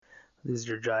This is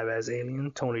your Jive As Alien,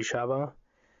 Tony Shaba.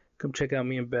 Come check out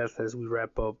me and Beth as we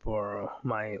wrap up our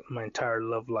my entire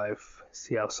love life.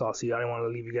 See how saucy. I didn't want to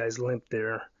leave you guys limp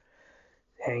there,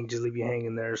 just leave you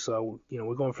hanging there. So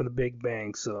we're going for the big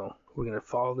bang. So we're gonna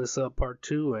follow this up part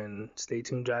two and stay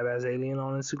tuned. Jive As Alien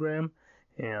on Instagram,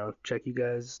 and I'll check you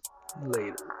guys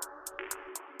later.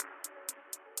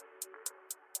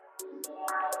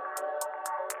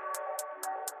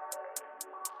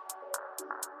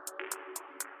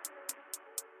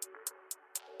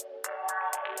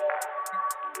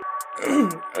 Yeah,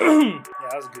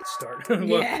 that was a good start.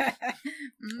 Yeah.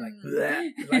 Like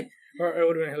that. Or it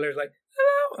would have been hilarious. Like,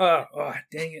 hello. Oh,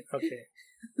 dang it. Okay.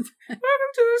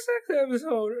 Welcome to the sex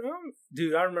episode.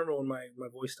 Dude, I remember when my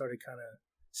voice started kind of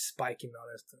spiking and all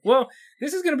that stuff. Well,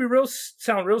 this is gonna be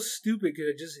sound real stupid because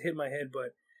it just hit my head.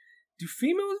 But do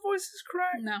females' voices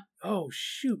crack? No. Oh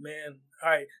shoot, man. All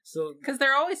right, so Because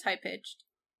they're always high pitched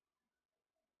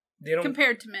they don't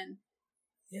compared to men.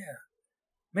 Yeah,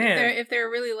 man. If they're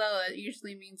really low, that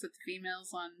usually means that the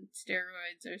female's on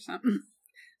steroids or something.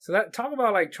 So that talk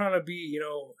about like trying to be,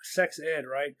 sex ed,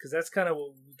 right? Because that's kind of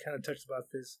what we kind of touched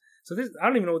about this. So this, I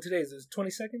don't even know what today is. Is it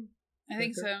 22nd? I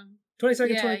think so. 22nd,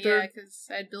 Yeah, 23rd? yeah, because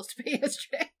I had bills to pay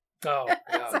yesterday. Oh,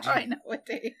 That's how I know what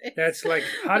day it is. That's like,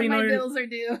 how do you know my you're, bills are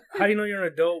due? how do you know you're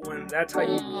an adult when that's how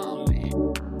you... Oh, man.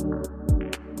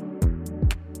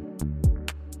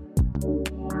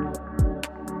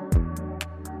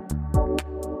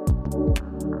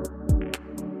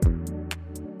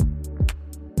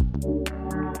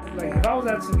 Like, if I was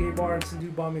at some gay bar and some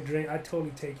dude bought me a drink, I'd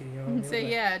totally take it, And say,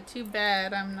 Like, yeah, too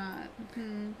bad I'm not.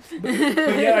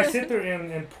 but yeah, I sit there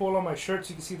and pull on my shirt so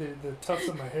you can see the tufts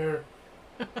of my hair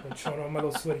and showing on my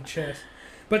little sweaty chest.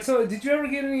 But so, did you ever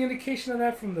get any indication of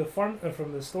that from the from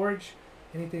the storage?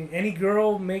 Anything? Any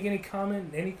girl make any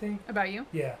comment? Anything? About you?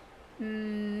 Yeah.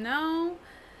 No,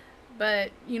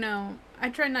 but, I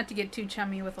try not to get too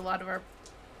chummy with a lot of our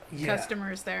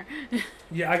customers there.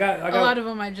 Yeah, I got a lot of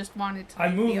them I just wanted to. I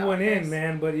leave moved the one in, office.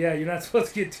 man, but yeah, you're not supposed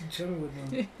to get too chummy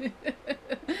with them.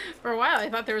 For a while, I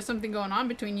thought there was something going on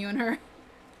between you and her.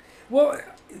 Well,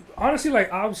 honestly,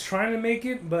 like I was trying to make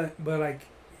it, but like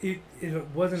it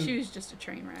wasn't. She was just a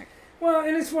train wreck. Well,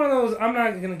 and it's one of those. I'm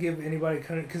not gonna give anybody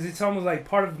credit because it's almost like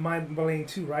part of my blame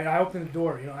too, right? I opened the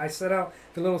door, I set out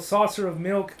the little saucer of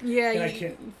milk. Yeah, and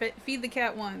you feed the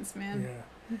cat once, man.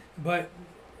 Yeah, but.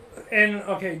 And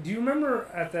okay, do you remember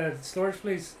at that storage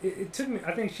place? It took me.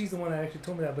 I think she's the one that actually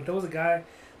told me that. But there was a guy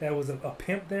that was a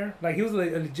pimp there. Like he was a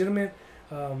legitimate.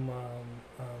 Do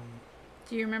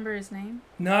you remember his name?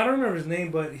 No, I don't remember his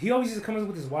name. But he always used to come in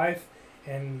with his wife,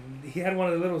 and he had one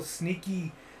of the little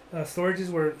sneaky storages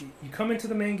where you come into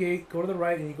the main gate, go to the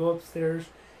right, and you go upstairs,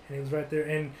 and he was right there.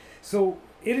 And so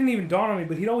it didn't even dawn on me.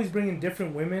 But he'd always bring in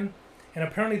different women, and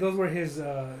apparently those were his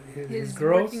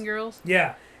girls. Working girls.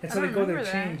 Yeah. And so I they go there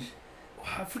remember change.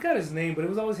 I forgot his name, but it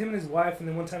was always him and his wife. And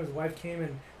then one time his wife came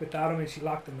and without him, and she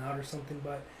locked him out or something.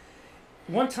 But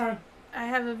one time, I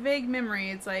have a vague memory.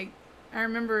 It's like I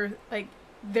remember, like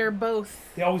they're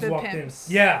both. they always the walked pimps.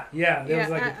 in. Yeah. There Yeah, was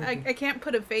like I can't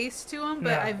put a face to them,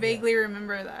 but Nah, I vaguely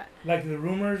remember that, like the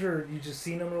rumors, or you just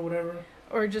seen them or whatever.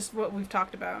 or just what we've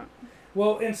talked about.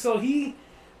 Well, and so I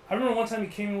remember one time he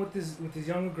came in with this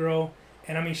younger girl,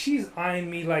 and I mean she's eyeing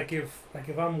me like if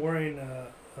I'm wearing a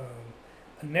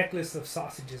necklace of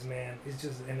sausages, man. It's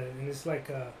just and it's like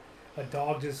a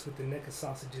dog just with the neck of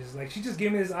sausages. Like she just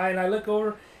gave me this eye, and I look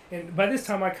over, and by this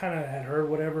time I kind of had heard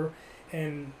whatever,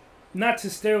 and not to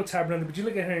stereotype or nothing, but you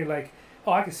look at her and you're like,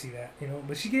 oh, I can see that,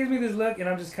 But she gives me this look, and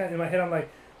I'm just kind of in my head, I'm like,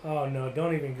 oh no,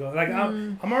 don't even go. Like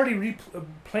I'm already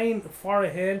playing far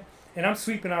ahead, and I'm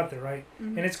sweeping out there, right?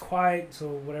 Mm-hmm. And it's quiet, so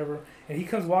whatever. And he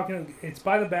comes walking. It's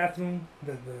by the bathroom,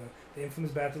 the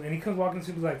infamous bathroom, and he comes walking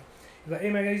to me like. He's like,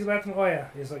 hey man, can I use the bathroom? Oh yeah.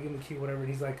 He's like, give him the key, whatever. And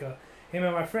he's like, hey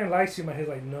man, my friend likes you. My head's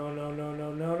like, no.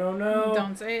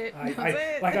 Don't say it. Don't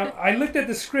say it. Like I looked at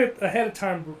the script ahead of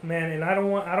time, man, and I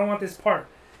don't want this part.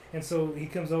 And so he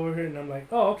comes over here, and I'm like,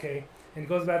 oh okay. And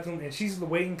goes to the bathroom, and she's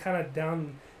waiting kind of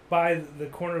down by the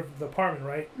corner of the apartment,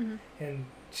 right? Mm-hmm. And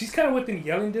she's kind of within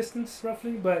yelling distance,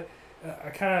 roughly, but.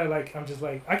 I kind of like, I'm just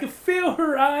like, I can feel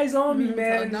her eyes on me,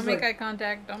 man. So don't make eye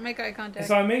contact. Don't make eye contact. And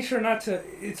so I made sure not to,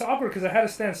 it's awkward because I had to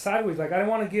stand sideways. Like, I didn't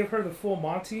want to give her the full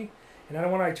Monty, and I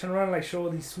don't want to like, turn around and like show her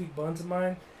these sweet buns of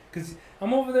mine. Because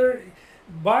I'm over there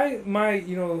by my,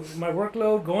 my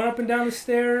workload, going up and down the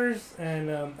stairs,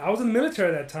 and I was in the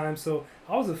military at that time, so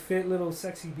I was a fit little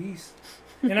sexy beast.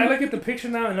 And I look at the picture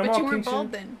now, and I'm but all you weren't pictured.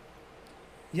 bald then.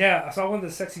 Yeah, so I wasn't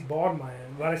the sexy bald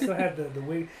man, but I still had the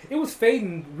wig. It was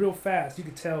fading real fast. You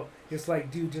could tell. It's like,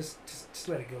 dude, just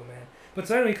let it go, man. But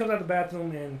so anyway, he comes out the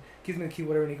bathroom and gives me the key,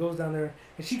 whatever, and he goes down there,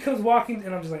 and she comes walking,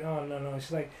 and I'm just like, oh no. And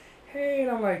she's like, hey,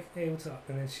 and I'm like, hey, what's up?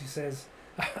 And then she says,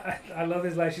 I love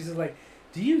this line. She says like,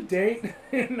 do you date?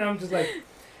 And I'm just like,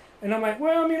 and I'm like,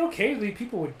 well, I mean, occasionally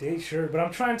people would date, sure, but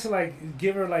I'm trying to like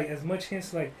give her like as much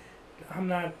hints like, I'm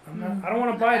not, I don't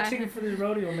want to buy a ticket for this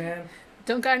rodeo, man.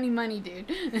 Don't got any money,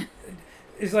 dude.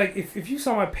 It's like if you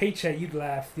saw my paycheck, you'd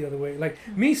laugh the other way. Like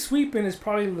me sweeping is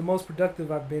probably the most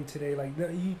productive I've been today. Like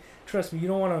you trust me, you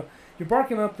don't want to. You're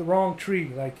barking up the wrong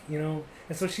tree, like And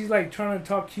so she's like trying to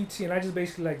talk cutesy, and I just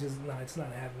basically like it's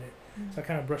not having it. So I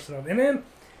kind of brushed it off. And then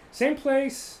same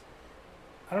place.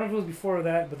 I don't know if it was before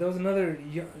that, but there was another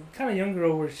kind of young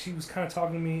girl where she was kind of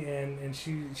talking to me, and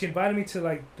she invited me to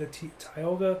like the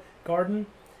Tioga Garden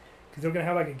because they were gonna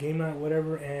have like a game night,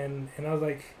 whatever. And I was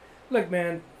like, look,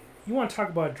 man. You want to talk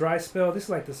about a dry spell? This is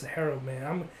like the Sahara, man.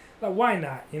 I'm like, why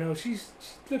not? She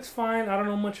looks fine. I don't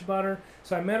know much about her,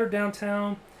 so I met her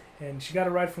downtown, and she got a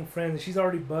ride from friends, and she's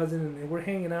already buzzing, and we're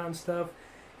hanging out and stuff,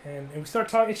 and we start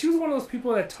talking. And she was one of those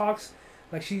people that talks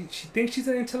like she thinks she's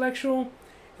an intellectual,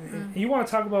 and you want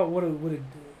to talk about what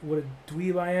a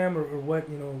dweeb I am, or what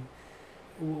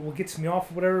what gets me off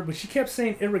or whatever. But she kept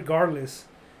saying irregardless,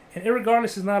 and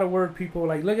irregardless is not a word. People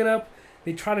like look it up.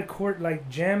 They try to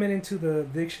jam it into the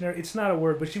dictionary. It's not a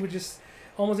word, but she would just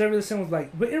almost every sentence was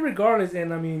like, but irregardless,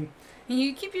 and I mean.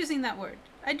 You keep using that word.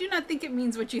 I do not think it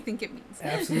means what you think it means.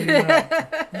 Absolutely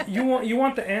not. You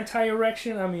want the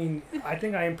anti-erection? I mean, I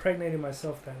think I impregnated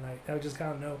myself that night. I just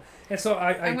kind of know. And so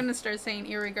I'm going to start saying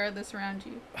irregardless around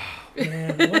you. Oh,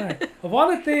 man, why? Of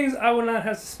all the things, I would not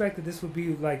have suspected this would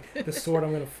be like the sword I'm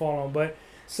going to fall on. But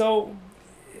so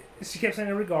she kept saying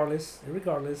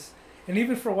irregardless. And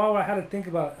even for a while, I had to think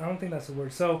about. I don't think that's a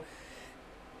word. So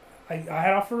I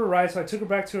had offered her a ride, so I took her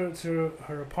back to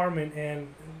her apartment,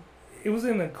 and it was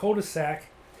in a cul-de-sac,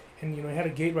 and it had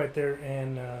a gate right there,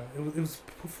 and it was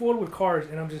full with cars,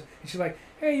 and she's like,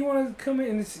 hey, you want to come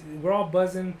in? And we're all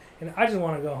buzzing, and I just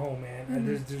want to go home, man. Mm-hmm. And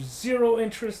there's zero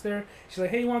interest there. She's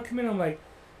like, hey, you want to come in? I'm like,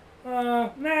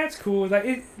 nah, it's cool.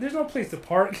 Like there's no place to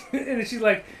park, and she's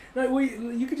like, no,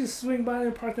 you could just swing by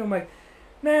and park there. I'm like.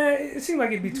 Nah, it seemed like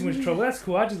it'd be too much trouble. That's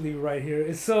cool. I'll just leave it right here.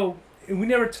 And we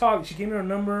never talked. She gave me her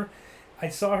number. I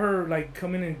saw her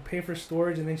come in and pay for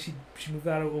storage, and then she moved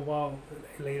out a while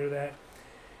later that.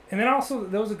 And then also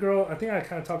there was a girl I think I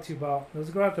kind of talked to you about. There was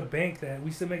a girl at the bank that we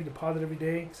used to make a deposit every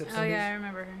day except Sundays. Yeah, I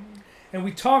remember her. And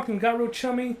we talked and got real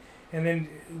chummy, and then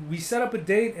we set up a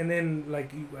date, and then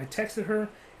I texted her,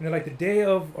 and then the day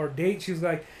of our date she was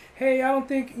like, hey, I don't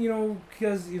think,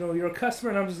 because, you're a customer.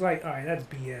 And I'm just like, all right, that's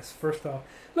BS, first off.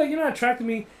 You're not attracting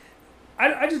me.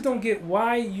 I just don't get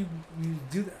why you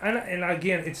do that. And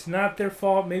again, it's not their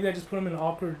fault. Maybe I just put them in an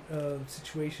awkward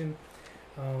situation.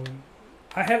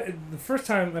 I had, the first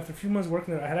time, after a few months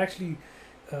working there, I had actually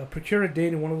procured a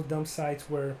date in one of those dumb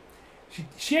sites where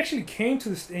she actually came to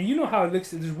this, and you know how it looks.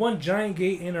 There's one giant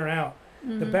gate in or out.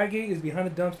 Mm-hmm. The back gate is behind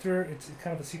the dumpster. It's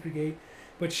kind of a secret gate.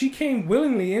 But she came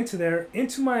willingly into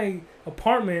my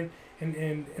apartment,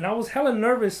 and I was hella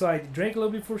nervous, so I drank a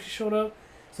little before she showed up.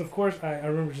 So, of course, I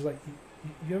remember she's like,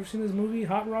 you ever seen this movie,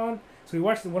 Hot Rod? So we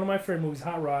watched one of my favorite movies,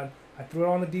 Hot Rod. I threw it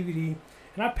on the DVD,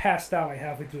 and I passed out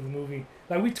halfway through the movie.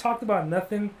 We talked about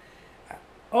nothing.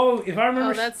 Oh, if I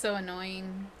remember... Oh, that's so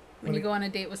annoying. When you go on a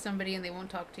date with somebody and they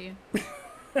won't talk to you.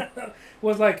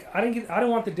 Was I didn't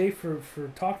want the date for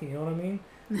talking, you know what I mean?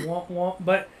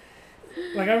 But...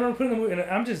 I remember putting the movie, and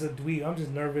I'm just a dweeb. I'm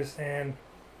just nervous, and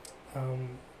I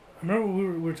remember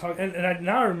we were talking, and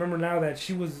I remember now that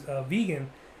she was vegan,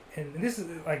 and this is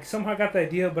somehow I got the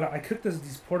idea, but I cooked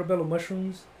these portobello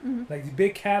mushrooms, these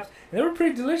big caps, and they were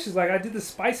pretty delicious. I did the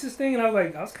spices thing, and I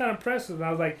was kind of impressed with it.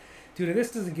 I was like, dude, if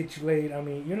this doesn't get you laid, I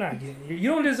mean, you're not getting, you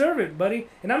don't deserve it, buddy.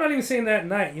 And I'm not even saying that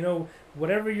night,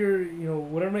 whatever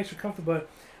whatever makes you comfortable. But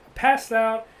I passed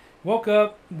out, woke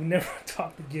up, we never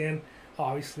talked again,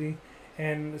 obviously.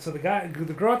 And so the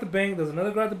girl at the bank, there was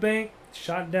another girl at the bank,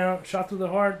 shot through the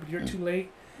heart, but you're too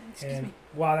late. Excuse me.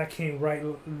 Wow, that came right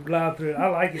loud through it. I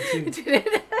like it too. Did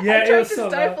it? Yeah, I tried to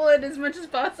stifle it as much as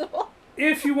possible.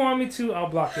 If you want me to, I'll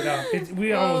block it out.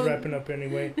 We're almost wrapping up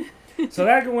anyway. So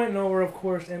that went nowhere, of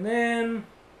course. And then,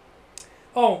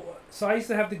 so I used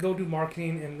to have to go do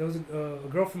marketing, and there was a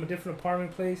girl from a different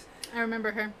apartment place. I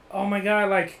remember her. Oh my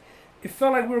God, it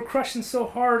felt like we were crushing so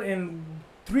hard, and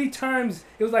 3 times,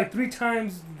 it was 3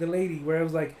 times the lady, where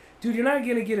it was dude, you're not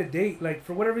gonna get a date.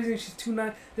 For whatever reason, she's too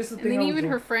nice. This is the thing. And then even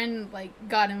her friend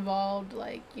got involved.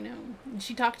 Did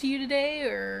she talk to you today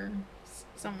or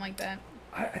something like that?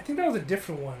 I think that was a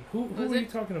different one. Who were you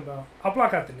talking about? I'll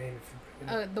block out the name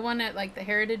if you. The one at the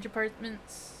Heritage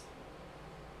Apartments.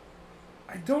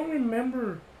 I don't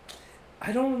remember.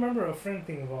 I don't remember a friend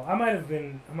thing involved. I might have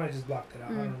just blocked it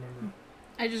out. I don't remember.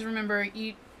 I just remember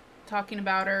you talking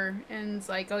about her, and it's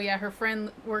like, oh yeah, her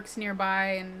friend works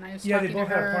nearby, and I was talking they both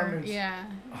to her. have apartments. Yeah.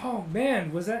 Oh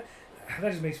man, was that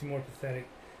just makes me more pathetic.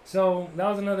 So that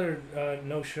was another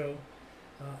no show.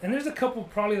 And there's a couple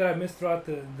probably that I missed throughout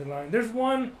the line. There's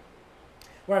one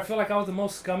where I feel like I was the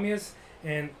most scummiest,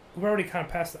 and we're already kind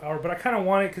of past the hour, but I kind of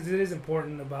want it because it is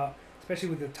important about, especially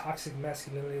with the toxic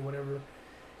masculinity or whatever. It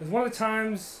was one of the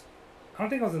times, I don't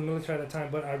think I was in the military at that time,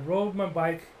 but I rode my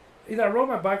bike. Either I rode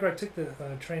my bike or I took the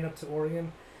train up to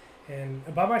Oregon, and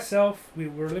by myself. We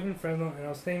were living in Fresno, and I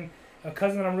was staying. A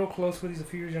cousin that I'm real close with, he's a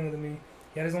few years younger than me.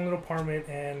 He had his own little apartment,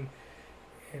 and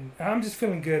I'm just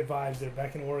feeling good vibes there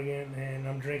back in Oregon, and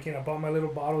I'm drinking. I bought my little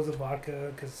bottles of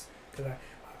vodka because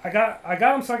I got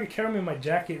them so I could carry them in my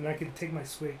jacket and I could take my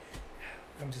swig.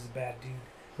 I'm just a bad dude,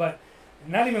 but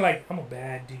not even like I'm a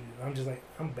bad dude. I'm just like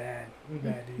I'm bad. I'm a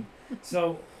bad dude.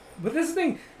 So, but this is the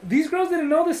thing. These girls didn't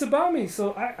know this about me,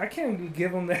 so I can't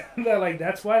give them that like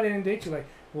that's why they didn't date you. Like,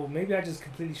 well, maybe I just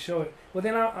completely show it. Well,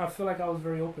 then I feel like I was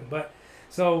very open. But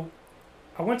so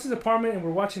I went to the apartment and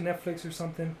we're watching Netflix or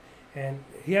something. And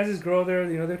he has his girl there.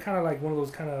 You know, they're kind of like one of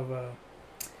those kind of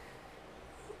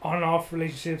on and off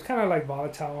relationships, kind of like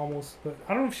volatile almost. But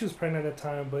I don't know if she was pregnant at that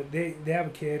time, but they have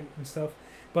a kid and stuff.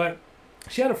 But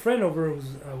she had a friend over who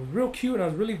was real cute and I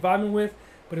was really vibing with.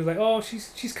 But it was like, oh,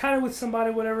 she's kind of with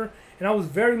somebody, whatever. And I was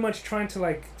very much trying to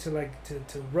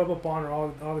rub up on her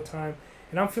all the time.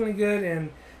 And I'm feeling good.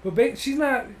 But she's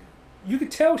not. You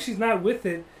could tell she's not with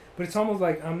it. But it's almost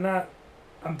like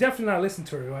I'm definitely not listening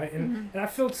to her, right? And I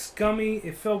felt scummy.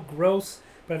 It felt gross.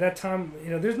 But at that time, you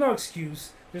know, there's no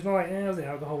excuse. There's no like, it was the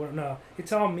alcohol. Whatever. No,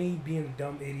 it's all me being a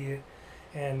dumb idiot.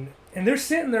 And they're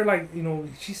sitting there like, you know,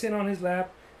 she's sitting on his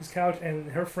lap, his couch,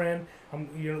 and her friend.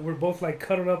 We're both like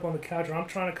cuddled up on the couch, or I'm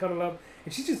trying to cuddle up.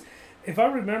 And she just, if I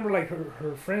remember, like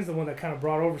her friend's the one that kind of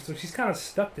brought over, so she's kind of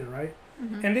stuck there, right?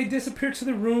 And they disappeared to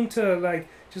the room to like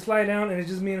just lie down, and it's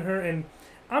just me and her. And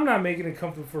I'm not making it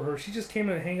comfortable for her. She just came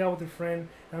to hang out with her friend.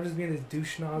 And I'm just being this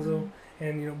douche nozzle.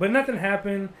 And, you know, but nothing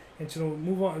happened. And she'll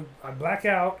move on. I black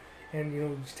out. And, you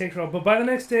know, she takes her off. But by the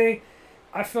next day,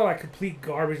 I felt like complete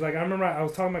garbage. Like, I remember I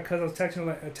was talking to my cousin. I was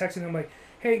texting him, like,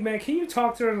 hey, man, can you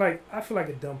talk to her? Like, I feel like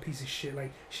a dumb piece of shit.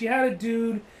 Like, she had a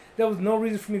dude. There was no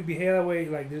reason for me to behave that way.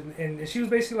 Like, and she was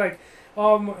basically like,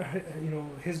 you know,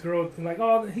 his girl, like,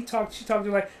 oh, she talked to her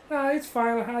like, nah, it's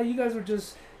fine. Like, you guys were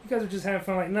just having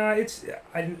fun. Like, nah,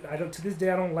 I don't, to this day,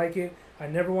 I don't like it. I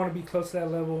never want to be close to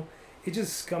that level. It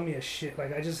just scummy as shit.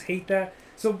 Like, I just hate that.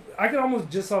 So I could almost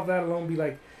just off that alone be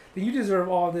like, then you deserve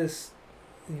all this,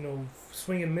 you know,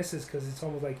 swing and misses, because it's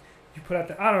almost like you put out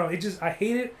the, I don't know, I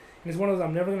hate it. And it's one of those,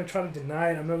 I'm never going to try to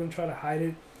deny it. I'm never going to try to hide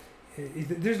it.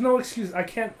 There's no excuse. I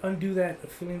can't undo that, the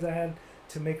feelings I had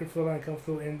to make her feel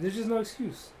uncomfortable. And there's just no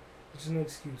excuse. There's just no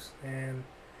excuse. And,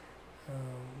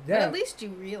 yeah. But at least you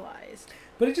realized.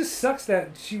 But it just sucks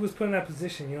that she was put in that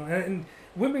position, you know. And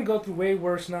women go through way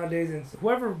worse nowadays. And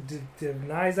whoever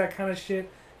denies that kind of shit,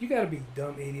 you got to be a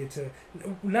dumb idiot to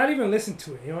not even listen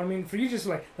to it. You know what I mean? For you just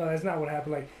like, no, that's not what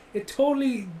happened. Like, it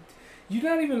totally, you're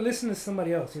not even listening to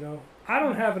somebody else, you know. I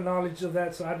don't have a knowledge of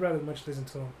that, so I'd rather much listen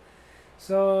to them.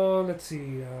 So, let's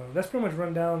see. Let's pretty much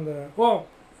run down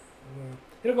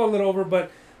it'll go a little over,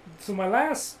 but, so my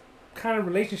last kind of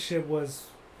relationship was,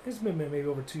 it's been maybe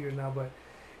over 2 years now, but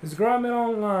it was a girl I met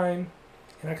online,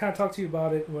 and I kind of talked to you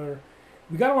about it, where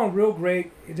we got along real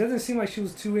great. It doesn't seem like she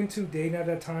was too into dating at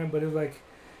that time, but it was like,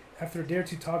 after a day or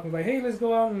two talking, like, hey, let's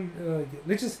go out and,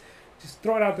 let's just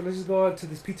throw it out there, let's just go out to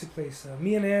this pizza place,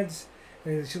 me and Ed's.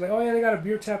 And she's like, oh yeah, they got a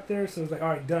beer tap there. So it's like, all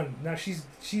right, done. Now she's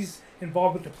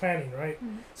involved with the planning, right?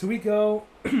 So we go.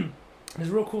 There's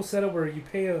a real cool setup where you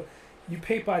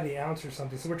pay by the ounce or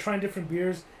something. So we're trying different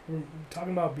beers. We're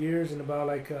talking about beers and about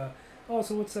like, oh,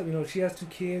 so what's up? You know, she has 2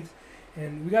 kids,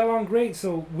 and we got along great.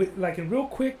 So with like in real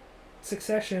quick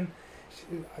succession,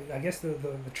 I guess the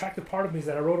attractive part of me is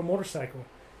that I rode a motorcycle,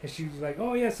 and she was like,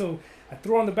 oh yeah. So I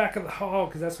threw her on the back of the hall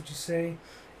because that's what you say,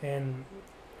 and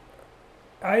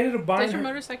I ended up buying. Does your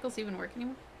motorcycles even work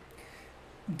anymore?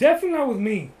 Definitely not with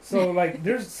me. So like,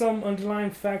 there's some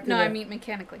underlying factor. No, I mean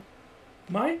mechanically.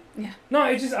 Mine? Yeah. No,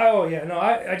 it just. Oh yeah, no,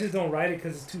 I just don't ride it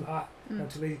because it's too hot. I'm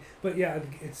too lazy. But yeah,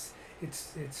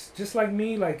 it's just like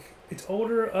me. Like, it's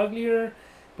older, uglier,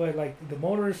 but like the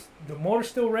motor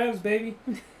still revs, baby.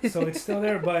 So it's still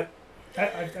there. But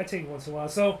I take it once in a while.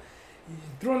 So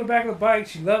threw on the back of the bike.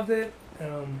 She loved it.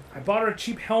 I bought her a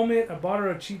cheap helmet. I bought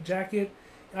her a cheap jacket.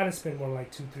 I didn't spend more than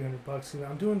like $200-300. You know,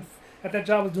 I'm doing at that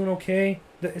job. I was doing okay.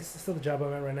 It's still the job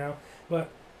I'm at right now. But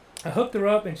I hooked her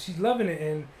up, and she's loving it.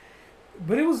 And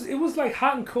but it was like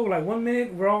hot and cold. Like 1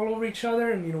 minute we're all over each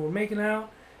other and we're making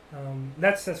out.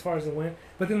 That's as far as it went.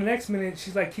 But then the next minute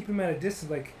she's like keeping me at a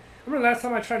distance. Like I remember last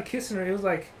time I tried kissing her, it was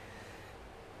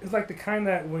like the kind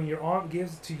that when your aunt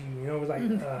gives it to you, it was like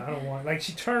I don't want. Like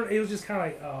she turned. It was just kind of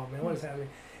like, oh man, what is happening?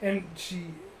 And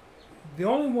the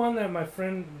only one that my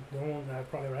friend, the only one that I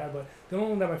probably ever had, but the only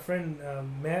one that my friend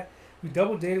met, we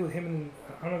double dated with him, and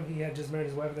I don't know if he had just married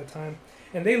his wife at that time,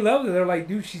 and they loved her. They're like,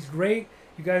 dude, she's great.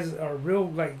 You guys are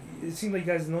real. Like it seems like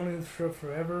you guys have known each other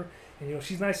forever, and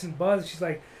she's nice and buzzed. She's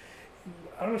like,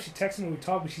 I don't know if she texted me when we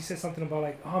talked, but she said something about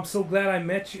like, oh, I'm so glad I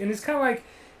met you, and it's kind of like.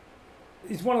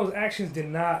 It's one of those actions did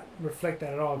not reflect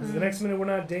that at all because the next minute we're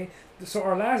not dating. So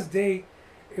our last date,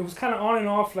 it was kind of on and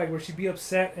off, like where she'd be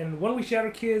upset. And 1 week she had her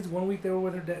kids, 1 week they were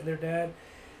with their dad.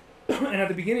 And at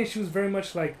the beginning she was very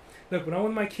much like, look, when I'm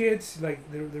with my kids, like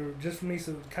they're just for me,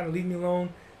 so kind of leave me alone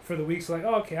for the week. So like,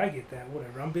 oh, okay, I get that,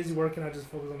 whatever. I'm busy working, I just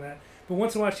focus on that. But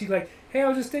once in a while she'd like, hey, I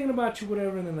was just thinking about you,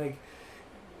 whatever. And then like,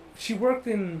 she worked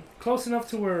in close enough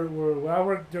to where I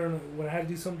worked when I had to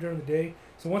do something during the day.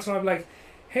 So once in a while I'd be like,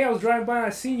 hey, I was driving by and I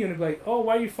seen you, and they'd be like, oh,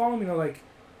 why are you following me? Like,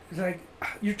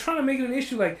 you're trying to make it an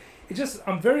issue. Like,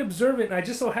 I'm very observant, and I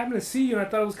just so happened to see you, and I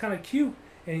thought it was kind of cute,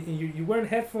 and you wearing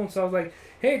headphones, so I was like,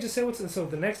 hey, just say what's. And so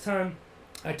the next time,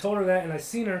 I told her that, and I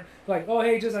seen her, like, oh,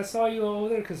 hey, I saw you over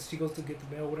there, because she goes to get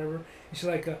the mail, whatever, and she's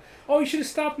like, oh, you should have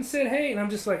stopped and said hey, and I'm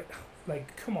just like,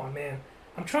 come on, man.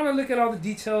 I'm trying to look at all the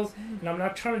details, and I'm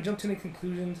not trying to jump to any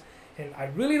conclusions, and I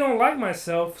really don't like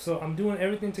myself, so I'm doing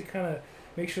everything to kind of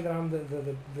make sure that I'm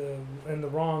the in the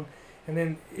wrong, and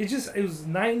then it was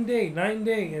night and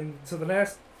day, and so the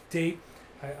last date,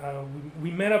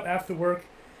 we met up after work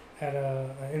at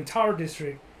in Tower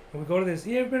District, and we go to this.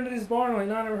 You ever been to this bar? And I'm like,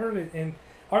 no, I never heard of it. And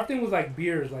our thing was like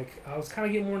beers. Like I was kind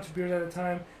of getting more into beers at the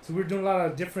time, so we were doing a lot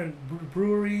of different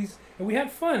breweries, and we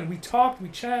had fun. We talked, we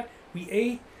chat, we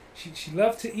ate. She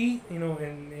loved to eat,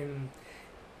 and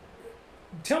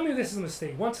tell me if this is a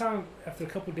mistake. One time after a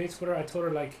couple of dates with her, I told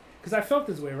her like. Because I felt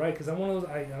this way, right? Because I'm one of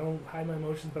those, I don't hide my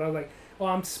emotions, but I was like, oh,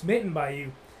 I'm smitten by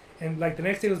you. And, like, the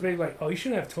next day was very like, oh, you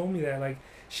shouldn't have told me that. Like,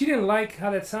 she didn't like how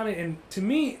that sounded. And to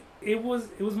me, it was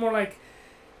more like,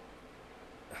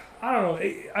 I don't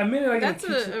know. I meant it like... That's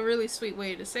a really sweet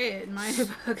way to say it in my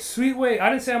book. Sweet way.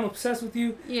 I didn't say I'm obsessed with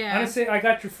you. Yeah. I didn't say I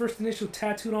got your first initial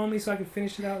tattooed on me so I could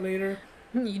finish it out later.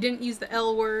 You didn't use the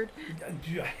L word.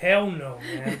 Hell no,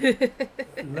 man.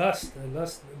 Lust.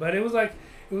 But it was like...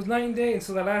 It was night and day, and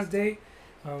so that last date,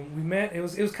 we met. It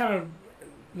was kind of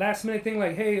last minute thing,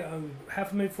 like, hey,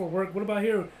 half a minute before work. What about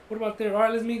here? What about there? All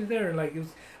right, let's meet there. And like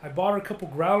I bought her a couple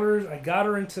growlers. I got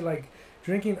her into like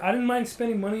drinking. I didn't mind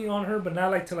spending money on her, but not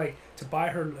like to buy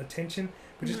her attention,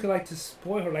 but just to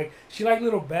spoil her. Like she liked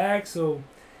little bags, so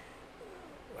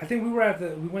I think we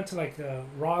went to like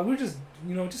Raw. We were just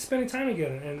just spending time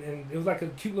together, and it was like a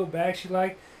cute little bag she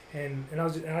liked, and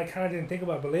I kind of didn't think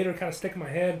about it, but later it kind of stuck in my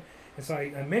head. And so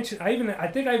I mentioned, I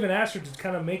think I even asked her to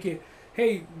kind of make it,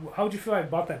 hey, how would you feel I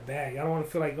bought that bag? I don't want to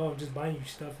feel like, oh, I'm just buying you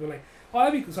stuff. But like, oh,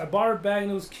 that'd be cool. So I bought her a bag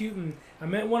and it was cute. And I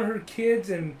met one of her kids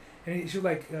and she was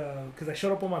like, because I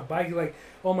showed up on my bike, he's like,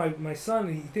 oh, my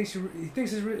son, he thinks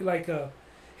it's really like,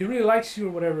 he really likes you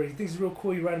or whatever. He thinks it's real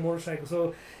cool. You ride a motorcycle.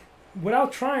 So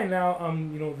without trying now,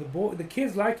 the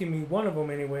kids liking me, one of them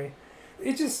anyway.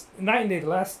 It's just night and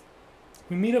day.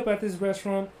 We meet up at this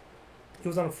restaurant. It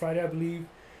was on a Friday, I believe.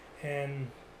 And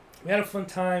we had a fun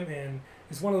time, and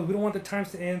it's one of those, we don't want the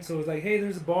times to end, so it's like, hey,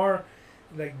 there's a bar,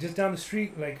 like, just down the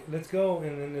street, like, let's go,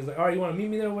 and then it's like, all right, you want to meet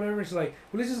me there or whatever? She's like,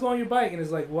 well, let's just go on your bike, and it's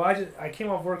like, well, I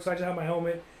came off work, so I just have my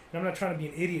helmet, and I'm not trying to be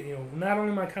an idiot, not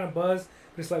only am I kind of buzzed,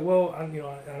 but it's like, well, I don't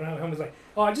have a helmet, it's like,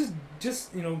 oh, I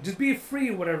just be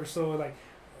free or whatever, so, like,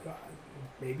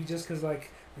 maybe just because, like,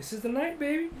 this is the night,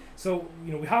 baby, so,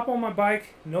 we hop on my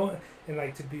bike, and,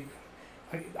 like, to be...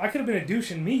 I could have been a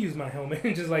douche and me use my helmet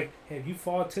and just like, hey, if you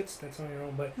fall tits, that's on your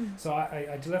own. But so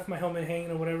I just left my helmet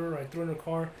hanging or whatever. I threw it in the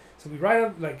car. So we ride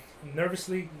up like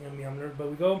nervously. I'm nervous,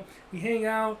 but we hang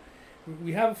out,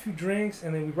 we have a few drinks,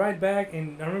 and then we ride back.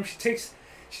 And I remember she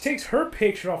takes her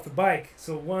picture off the bike.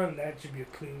 So that should be a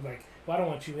clue. Like, well, I don't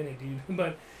want you in it, dude.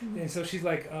 But and so she's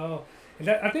like, oh, and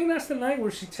I think that's the night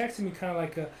where she texted me kind of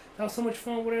like, that was so much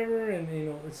fun, whatever. And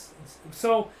it's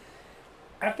so.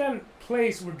 At that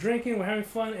place, we're drinking, we're having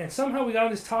fun, and somehow we got on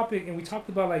this topic, and we talked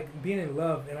about, like, being in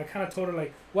love, and I kind of told her,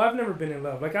 like, well, I've never been in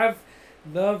love. Like, I've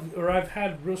loved, or I've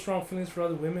had real strong feelings for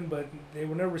other women, but they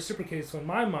were never reciprocated, so in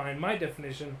my mind, my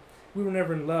definition, we were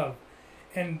never in love.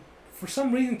 And for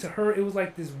some reason, to her, it was,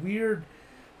 like, this weird,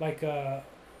 like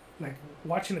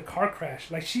watching a car crash.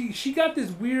 Like, she got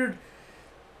this weird...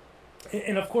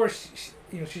 And of course,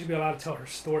 she should be allowed to tell her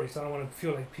story. So I don't want to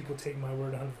feel like people take my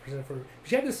word 100% for her.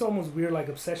 She had this almost weird like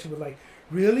obsession with like,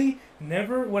 really,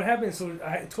 never, what happened? So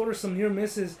I told her some near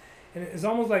misses, and it's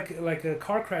almost like a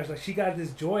car crash. Like she got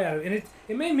this joy out of it, and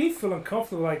it made me feel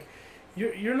uncomfortable. Like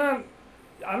you're not.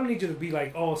 I don't need you to be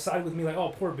like, oh, side with me, like, oh,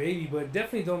 poor baby, but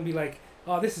definitely don't be like,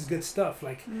 oh, this is good stuff.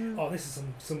 Like, oh, this is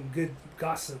some good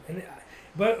gossip.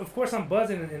 But of course I'm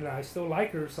buzzing, and I still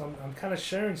like her, so I'm kind of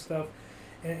sharing stuff,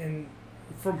 and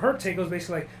from her take, it was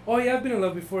basically like, oh yeah, I've been in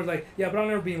love before. It's like, yeah, but I'll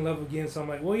never be in love again. So I'm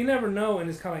like, well, you never know. And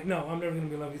it's kind of like, no, I'm never gonna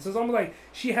be in love again. So it's almost like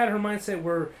she had her mindset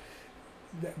where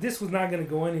this was not gonna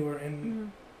go anywhere.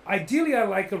 And ideally, I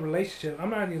like a relationship. I'm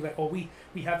not even like, oh, we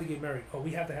have to get married. Oh,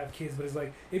 we have to have kids. But it's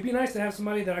like, it'd be nice to have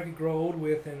somebody that I could grow old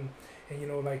with and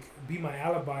like be my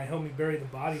alibi, help me bury the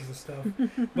bodies and stuff.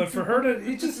 But for her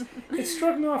to, it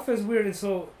struck me off as weird. And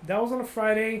so that was on a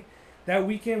Friday. That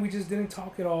weekend, we just didn't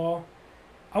talk at all.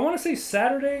 I want to say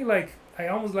Saturday, like, I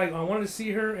wanted to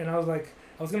see her, and I was like,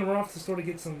 I was going to run off to the store to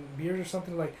get some beers or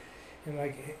something, like, and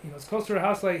like, it's close to her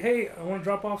house, like, hey, I want to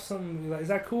drop off something, like, is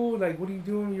that cool? Like, what are you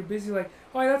doing? You're busy? Like,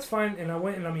 oh, yeah, that's fine. And I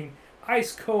went, and I mean,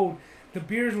 ice cold. The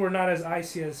beers were not as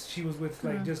icy as she was with,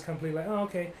 like, just completely, like, oh,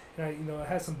 okay. And I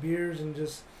had some beers, and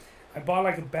I bought,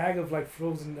 like, a bag of, like,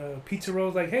 frozen pizza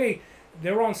rolls, like, hey,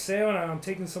 they were on sale, and I'm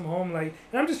taking some home, like,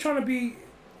 and I'm just trying to be,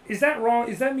 is that wrong?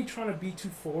 Is that me trying to be too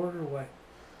forward or what?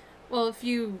 Well, if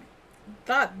you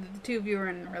thought the two of you were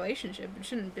in a relationship, it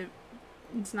shouldn't be.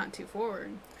 It's not too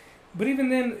forward. But even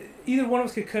then, either one of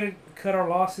us could cut our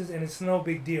losses, and it's no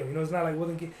big deal. You know, it's not like, well,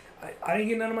 I didn't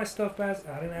get none of my stuff back.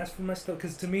 I didn't ask for my stuff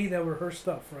because to me that were her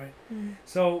stuff, right?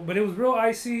 So, but it was real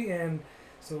icy, and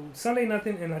so Sunday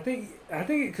nothing, and I think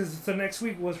because the next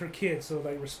week was her kid, so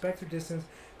like respect her distance.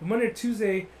 But Monday or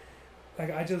Tuesday,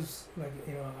 like I just like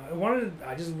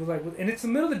I just was like, and it's the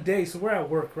middle of the day, so we're at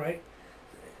work, right?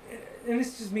 And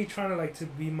it's just me trying to like to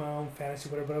be my own fantasy,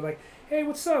 whatever. But I'm like, hey,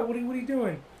 what's up? What are you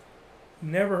doing?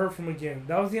 Never heard from him again.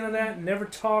 That was the end of that. Never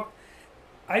talked.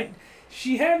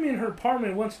 She had me in her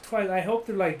apartment once or twice. I helped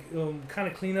her like kind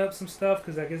of clean up some stuff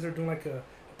because I guess they're doing like a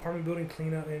apartment building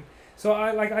cleanup, and so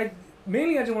I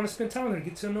mainly I just want to spend time with her,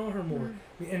 get to know her more.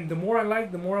 And the more I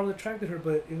liked, the more I was attracted to her.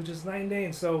 But it was just night and day,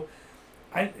 and so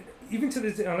I even to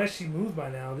this day, unless she moved by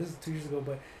now. This is 2 years ago,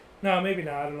 but. No, maybe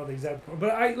not. I don't know the exact point.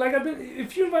 But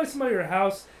if you invite somebody to your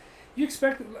house, you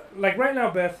expect, like right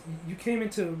now, Beth, you came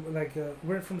into, like,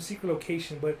 we're from a secret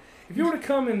location. But if you were to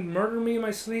come and murder me in my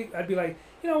sleep, I'd be like,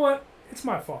 you know what? It's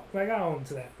my fault. Like, I own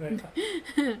to that. Like,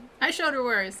 I showed her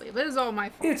where I sleep. It is all my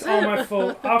fault. It's all my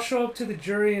fault. I'll show up to the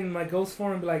jury in my ghost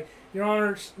form and be like, Your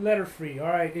Honor, let her free. All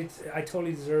right, I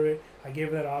totally deserve it. I gave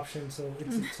her that option, so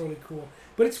it's totally cool.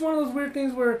 But it's one of those weird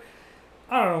things where,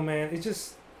 I don't know, man. It's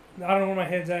just... I don't know where my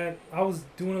head's at. I wasn't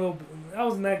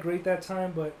that great that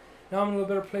time, but now I'm in a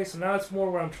little better place. So now it's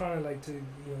more where I'm trying to like to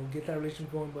get that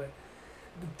relationship going. But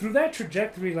through that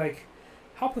trajectory, like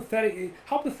how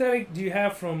pathetic do you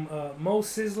have from Mo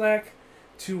Sislak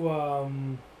to I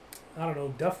don't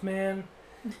know, Duffman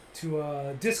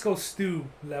to Disco Stew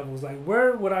levels? Like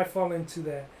where would I fall into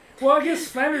that? Well, I guess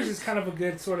Flanders is kind of a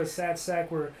good sort of sad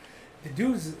sack where the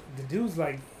dude's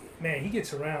like, man, he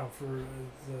gets around for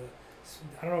the.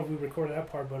 I don't know if we recorded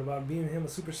that part, but about being him a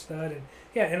super stud, and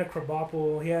he had Anna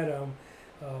Krabappel, he had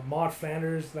Maud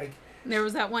Flanders, like. There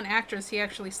was that one actress he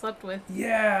actually slept with.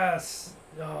 Yes.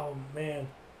 Oh man,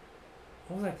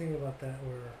 what was I thinking about that?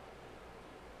 Where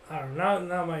I don't know.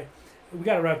 Now we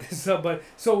gotta wrap this up, but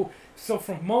so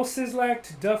from Mo Sislak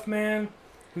to Duffman,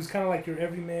 who's kind of like your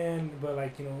everyman, but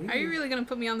like Are you really gonna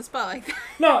put me on the spot like that?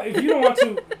 No, if you don't want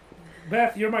to,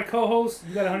 Beth, you're my co-host.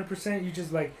 You got 100%. You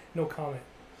just like no comment.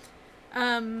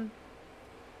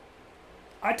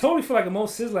 I totally feel like a Mo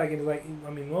Sislak, and like I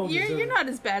mean, Mo. You're not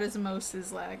as bad as a Mo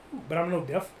Sislak. But I'm no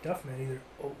Duffman either.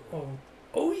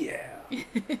 Oh yeah.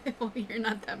 Well, you're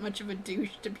not that much of a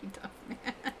douche to be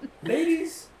Duffman.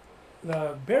 Ladies,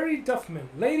 Barry Duffman.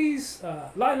 Ladies,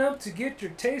 line up to get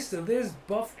your taste of this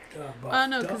buff.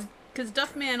 No, because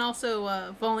Duffman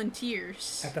also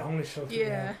volunteers at the homeless shelter.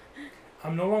 Yeah.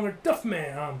 I'm no longer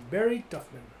Duffman. I'm Barry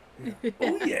Duffman. Yeah.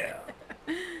 Oh yeah.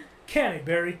 Can it,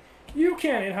 Barry? You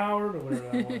can it, Howard, or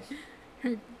whatever that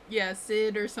was. Yeah,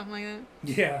 Sid or something like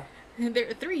that. Yeah. There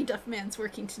are 3 Duffmans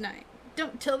working tonight.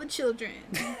 Don't tell the children.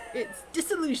 It's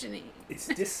disillusioning. It's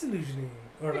disillusioning.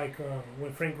 Or like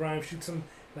when Frank Grimes shoots him,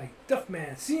 like,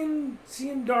 Duffman, see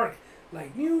him dark,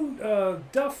 like new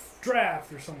Duff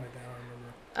draft or something like that. I don't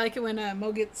remember. I like it when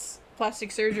Mo gets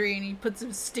plastic surgery and he puts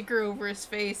a sticker over his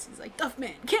face. He's like,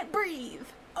 Duffman, can't breathe.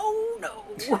 Oh no.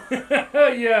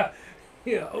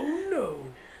 Yeah. Oh no.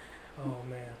 Oh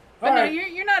man. But no,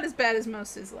 you're not as bad as Mo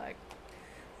Sislak.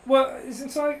 Well,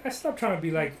 and so I stopped trying to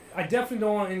be like. I definitely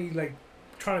don't want any like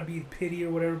trying to be pity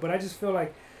or whatever. But I just feel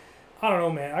like I don't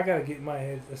know, man. I gotta get my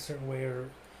head a certain way, or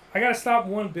I gotta stop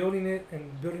building it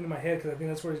and building it in my head because I think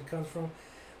that's where it comes from.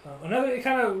 Another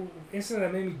kind of incident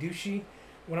that made me douchey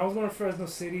when I was going to Fresno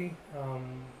City,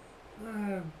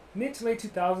 mid to late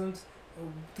 2000s,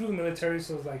 through the military.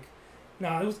 So it was like,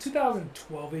 it was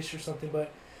 2012ish or something.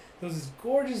 But there was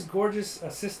this gorgeous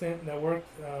assistant that worked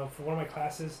for one of my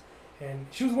classes, and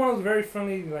she was one of those very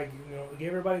friendly, like gave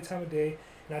everybody time of day,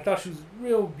 and I thought she was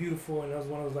real beautiful, and that was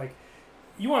one of those like,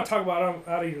 you want to talk about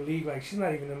out of your league, like she's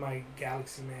not even in my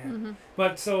galaxy, man. Mm-hmm.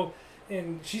 But so,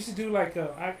 and she used to do like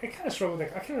I kind of struggled with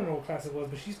that. I can't remember what class it was,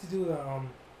 but she used to do the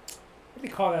what do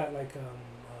they call that, like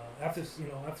after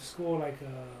school, like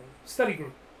study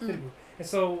group. And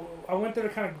so I went there to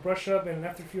kind of brush up, and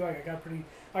after a few, I kind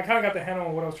of got the handle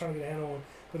on what I was trying to get a handle on.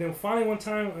 But then finally one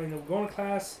time, going to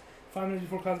class, 5 minutes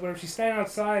before class, whatever, she's standing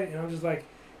outside, and I'm just like,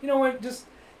 you know what, just,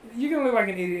 you're going to look like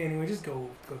an idiot anyway, just go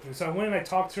through. So I went and I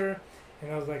talked to her,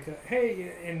 and I was like,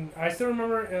 hey, and I still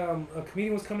remember a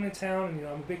comedian was coming in town, and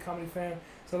I'm a big comedy fan.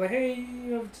 So I was like, hey,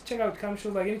 check out the comedy show.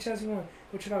 Like, any chance you want to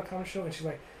go check out a comedy show? And she's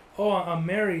like, oh, I'm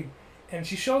married. And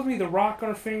she shows me the rock on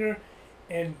her finger,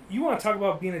 and you want to talk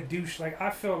about being a douche. Like,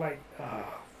 I felt like,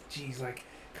 geez, like,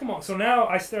 come on. So now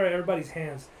I stare at everybody's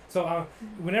hands. So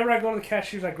whenever I go to the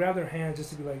cashiers, I grab their hands just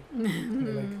to be like,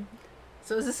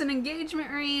 So is this an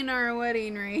engagement ring or a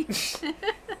wedding ring?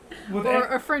 Well, or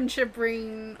a friendship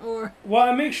ring? Or well,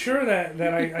 I make sure that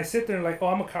I sit there and like, oh,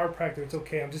 I'm a chiropractor. It's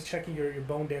okay. I'm just checking your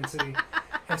bone density.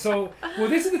 And so, well,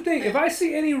 this is the thing. If I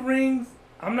see any rings,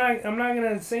 I'm not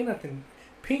gonna say nothing.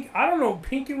 Pink, I don't know,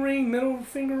 pinky ring, middle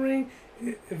finger ring.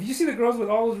 If you see the girls with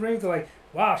all those rings, they're like,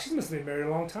 wow, she must have been married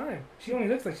a long time. She only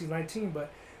looks like she's 19,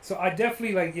 but so I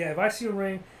definitely like, yeah, if I see a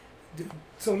ring.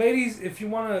 So ladies, if you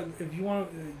wanna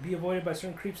be avoided by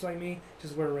certain creeps like me,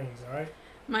 just wear rings, all right?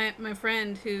 My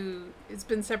friend who has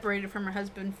been separated from her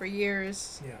husband for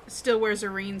years, still wears her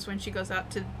rings when she goes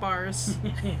out to bars.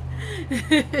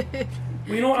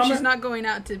 Well, she's not going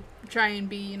out to try and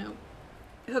be,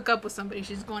 hook up with somebody.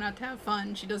 She's going out to have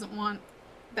fun. She doesn't want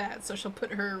that, so she'll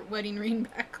put her wedding ring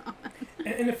back on.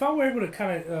 And if I were able to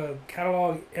kind of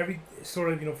catalog every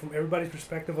sort of, from everybody's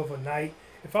perspective of a night,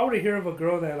 if I were to hear of a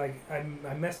girl that like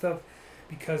I messed up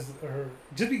because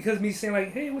me saying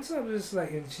like, hey, what's up, just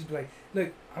like, and she'd be like,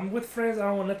 look, I'm with friends, I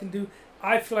don't want nothing to do,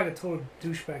 I feel like a total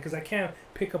douchebag because I can't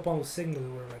pick up on those signals or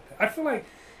whatever like that. I feel like,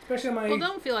 especially at my age,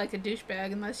 don't feel like a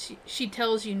douchebag unless she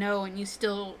tells you no and you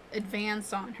still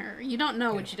advance on her. You don't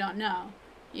know what you don't know,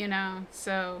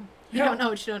 so you don't know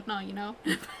what you don't know, you know.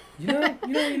 You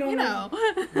know.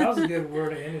 That was a good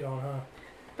word to end it on, huh?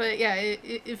 But yeah,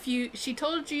 if she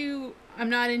told you I'm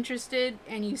not interested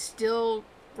and you still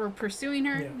were pursuing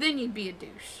her, then you'd be a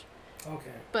douche.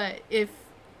 Okay. But if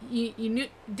you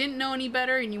didn't know any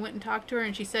better and you went and talked to her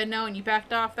and she said no and you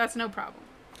backed off, that's no problem.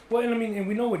 Well, and and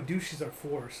we know what douches are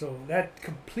for, so that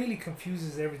completely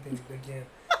confuses everything again.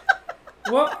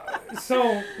 Well,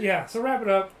 so wrap it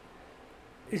up.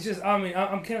 It's just, I'm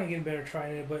kind of getting better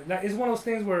trying it, but it's one of those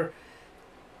things where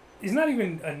it's not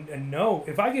even a no.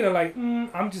 If I get a like,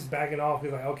 I'm just backing off.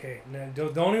 It's like, okay, no,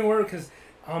 don't even worry, because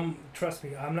trust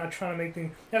me, I'm not trying to make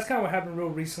things. That's kind of what happened real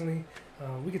recently.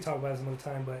 We could talk about it some other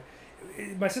time, but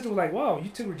my sister was like, wow, you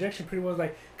took rejection pretty well. I was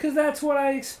like, because that's what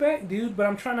I expect, dude. But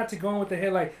I'm trying not to go in with the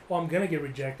head like, well, I'm going to get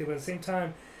rejected. But at the same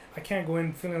time, I can't go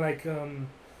in feeling like,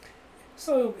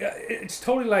 so it's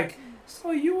totally like,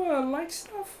 so you like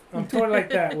stuff? I'm totally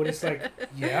like that. Where it's like,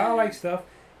 yeah, I like stuff.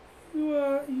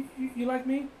 You like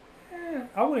me?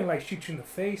 I wouldn't like shoot you in the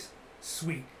face.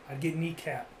 Sweet. I'd get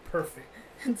kneecap. Perfect.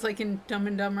 It's like in Dumb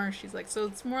and Dumber. She's like, so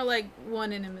it's more like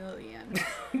 1 in a million.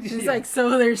 She's like,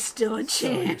 so there's still a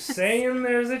chance. So you're saying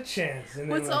there's a chance. And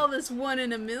what's all this 1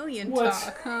 in a million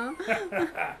talk, huh?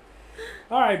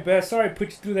 All right, Beth. Sorry I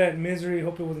put you through that misery.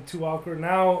 Hope it wasn't too awkward.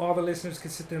 Now all the listeners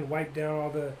can sit there and wipe down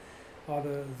all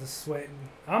the sweat.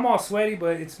 I'm all sweaty,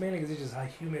 but it's mainly because it's just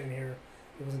humid in here.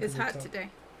 It's hot today.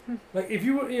 Like if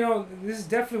you were, this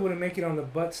definitely wouldn't make it on the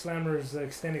Butt Slammers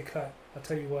extended cut. I'll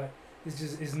tell you what,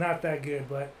 it's not that good.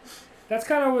 But that's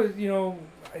kind of what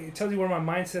it tells you where my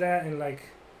mindset at, and like,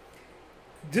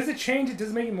 does it change it?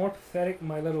 Does it make it more pathetic?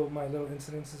 My little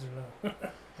incidences or no?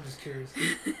 I'm just curious.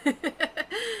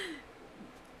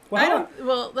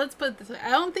 Well, let's put it this way.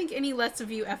 I don't think any less of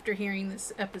you after hearing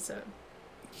this episode.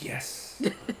 Yes,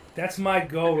 that's my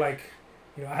goal. Like,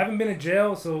 I haven't been in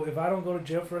jail, so if I don't go to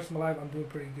jail for the rest of my life, I'm doing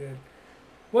pretty good.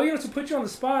 Well, to put you on the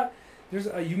spot, there's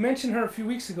you mentioned her a few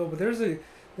weeks ago, but there was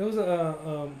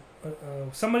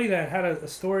somebody that had a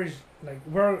storage, like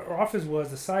where our office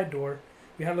was, the side door.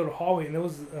 we had a little hallway, and there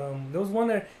was one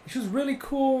there. She was really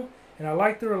cool, and I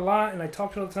liked her a lot, and I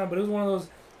talked to her all the time. But it was one of those.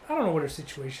 I don't know what her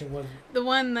situation was. The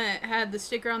one that had the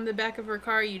sticker on the back of her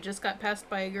car. You just got passed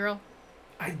by a girl.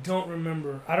 I don't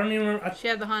remember. I don't even remember. She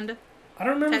had the Honda. I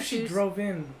don't remember if Tattoos. she drove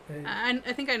in. I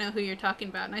think I know who you're talking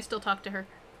about, and I still talk to her.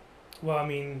 Well, I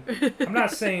mean, I'm not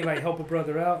saying like help a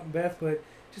brother out, Beth, but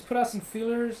just put out some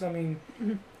feelers. I mean,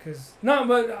 because no,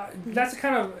 but that's the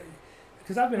kind of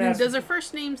because I've been asked. Does her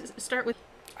first name start with?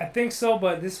 I think so,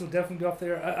 but this will definitely be off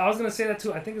there. I was gonna say that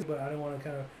too. I think it's, but I didn't want to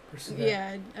kind of pursue that.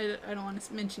 Yeah, I don't want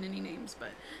to mention any names, but.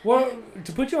 Well,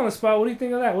 to put you on the spot, what do you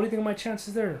think of that? What do you think of my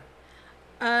chances there?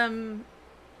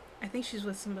 I think she's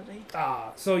with somebody.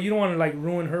 So you don't want to like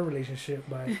ruin her relationship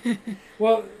by.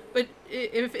 Well. But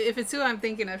if it's who I'm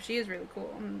thinking of, she is really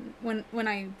cool. When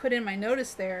I put in my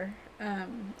notice there,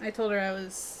 I told her I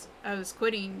was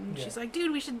quitting. Yeah. She's like,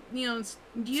 dude, we should, do you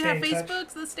Stay have in Facebook?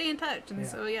 touch. Let's stay in touch. And Yeah.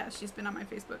 so yeah, she's been on my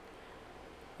Facebook.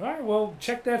 All right, well,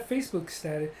 check that Facebook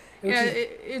status.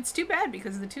 It's too bad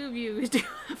because the two of you do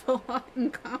have a lot in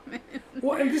common.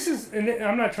 Well, and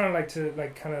I'm not trying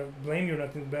to kind of blame you or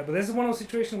nothing bad, but this is one of those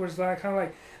situations where it's like kind of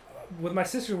like with my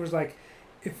sister was like,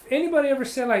 if anybody ever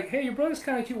said like, hey, your brother's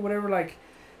kind of cute, whatever, like,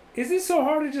 is it so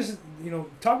hard to just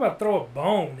talk about throw a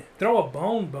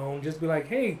bone, just be like,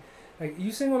 hey, like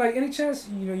you single, like any chance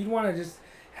you'd want to just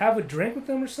have a drink with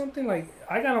them or something? Like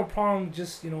I got no problem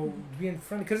just being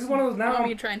friendly because it's one of those now. Want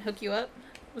me to try and hook you up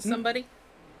with somebody?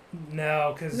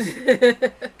 No,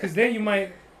 because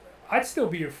then I'd still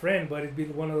be your friend, but it'd be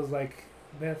one of those like.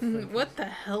 Beth, what the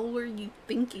hell were you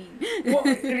thinking? Well,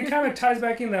 and it kind of ties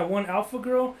back in that one alpha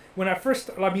girl. When I first,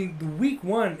 the week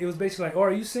one, it was basically like, oh,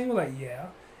 are you single? Like, yeah,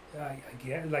 I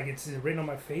get it. Like, it's written on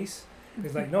my face.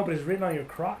 It's like, no, but it's written on your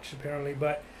crotch, apparently.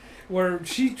 But where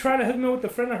she tried to hook me with a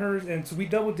friend of hers, and so we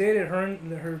double dated her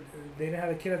and her. They didn't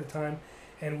have a kid at the time,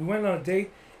 and we went on a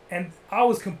date. And I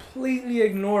was completely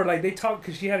ignored. Like, they talked,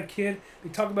 because she had a kid. They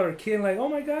talked about her kid, like, oh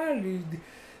my God,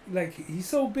 like he's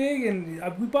so big, and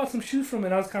we bought some shoes from him,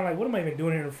 and I was kind of like, what am I even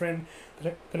doing here? And a friend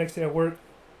the next day at work.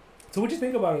 So what'd you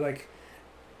think about her? Like,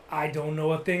 I don't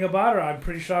know a thing about her. I'm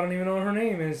pretty sure I don't even know her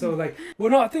name. And so like, well,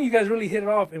 no, I think you guys really hit it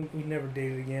off, and we never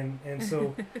dated again. And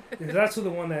so that's the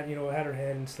one that had her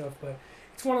head and stuff. But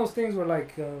it's one of those things where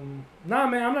like, nah,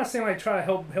 man, I'm not saying like try to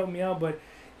help me out, but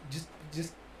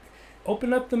just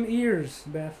open up them ears,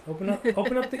 Beth. Open up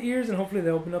the ears, and hopefully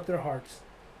they open up their hearts.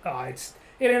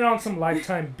 It ain't on some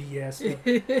Lifetime BS, but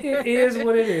it is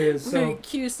what it is. So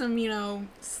cue some,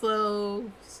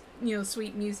 slow,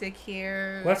 sweet music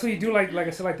here. Well, that's what you do. Like I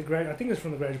said, like the grad. I think it's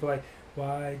from the Graduate, but like,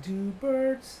 why do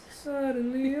birds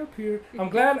suddenly appear? I'm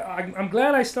glad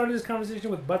I started this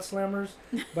conversation with butt slammers,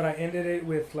 but I ended it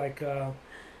with like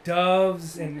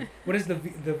doves and what is the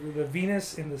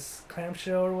Venus in the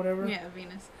clamshell or whatever? Yeah,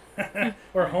 Venus.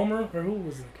 Or Homer, or who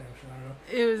was in the clamshell? I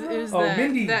don't know. It was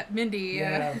Mindy. That Mindy,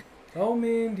 yeah. Oh,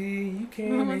 Mindy, you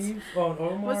came and you... Oh,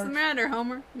 Marge. What's the matter,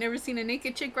 Homer? Never seen a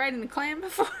naked chick riding a clam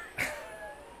before?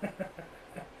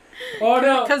 Oh,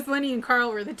 no. Because Lenny and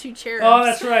Carl were the two cherubs. Oh,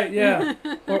 that's right, yeah.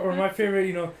 or my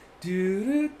favorite,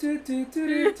 Think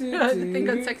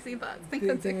on sexy thoughts. Think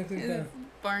on sexy...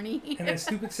 Barney. And then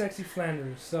Stupid Sexy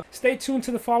Flanders. So stay tuned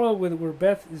to the follow-up where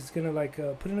Beth is going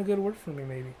to, put in a good word for me,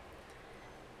 maybe.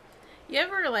 You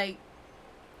ever,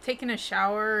 taking a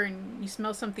shower and you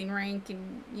smell something rank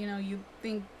and you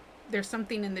think there's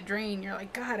something in the drain, you're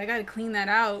like, God, I gotta clean that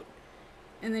out,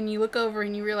 and then you look over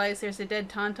and you realize there's a dead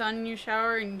tauntaun in your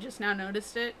shower and you just now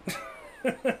noticed it?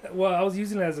 Well, I was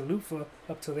using it as a loofah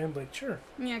up to then, but sure.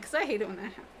 Yeah, because I hate it when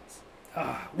that happens.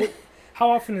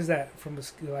 How often is that? From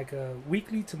a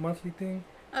weekly to monthly thing?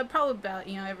 Probably about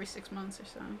every 6 months or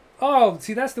so. Oh,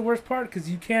 see, that's the worst part, because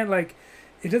you can't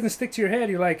it doesn't stick to your head.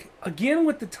 You're like, again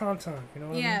with the tauntaun, you know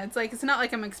what I mean? It's like, it's not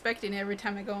like I'm expecting it every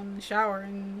time I go in the shower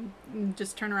and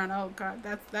just turn around, oh God,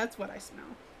 that's what I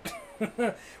smell.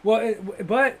 Well,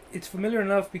 but it's familiar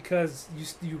enough because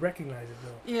you recognize it,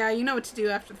 though. Yeah, you know what to do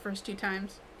after the first 2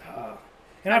 times.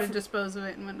 And how to dispose of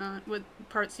it and whatnot, what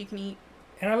parts you can eat.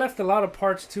 And I left a lot of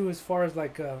parts, too, as far as,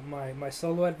 my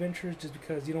solo adventures, just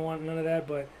because you don't want none of that.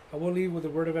 But I will leave with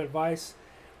a word of advice.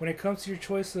 When it comes to your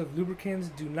choice of lubricants,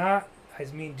 do not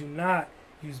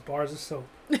use bars of soap.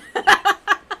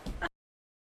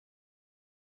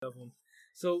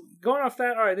 So going off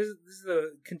that, all right, this is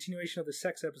the continuation of the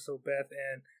sex episode, Beth,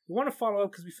 and we want to follow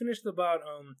up because we finished about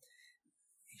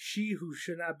she who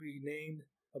should not be named,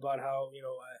 about how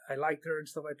I liked her and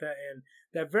stuff like that, and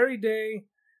that very day,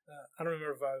 I don't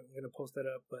remember if I'm gonna post that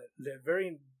up, but that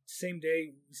very same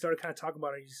day we started kind of talking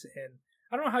about her, and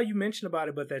I don't know how you mentioned about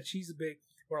it, but that she's a big,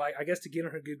 or I guess to get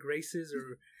in her good graces,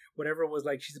 or whatever was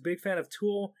like, she's a big fan of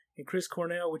Tool and Chris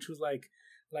Cornell, which was like,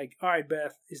 all right,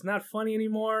 Beth, it's not funny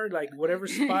anymore. Like, whatever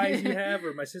spies you have,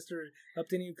 or my sister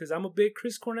updating you, because I'm a big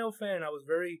Chris Cornell fan. I was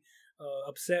very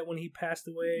upset when he passed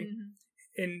away.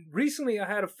 Mm-hmm. And recently I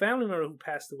had a family member who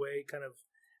passed away, kind of,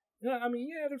 I mean,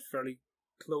 yeah, they're fairly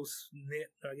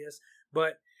close-knit, I guess.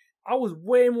 But I was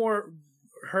way more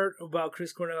hurt about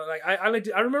Chris Cornell. Like, I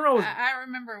remember I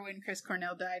remember when Chris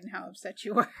Cornell died and how upset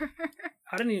you were.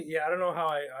 I don't know how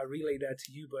I relayed that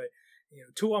to you, but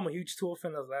Tool, I'm a huge Tool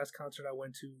fan. That was the last concert I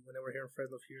went to when they were here in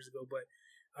Fresno a few years ago. But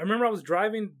I remember I was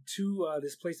driving to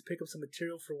this place to pick up some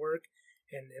material for work,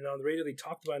 and on the radio they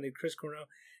talked about it, Chris Cornell.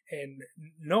 And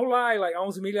no lie, like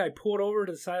almost immediately I pulled over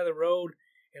to the side of the road,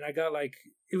 and I got like,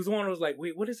 it was one that was like,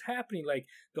 wait, what is happening? Like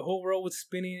the whole road was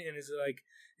spinning, and it's like,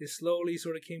 it slowly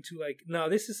sort of came to like, no,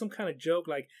 this is some kind of joke.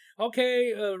 Like,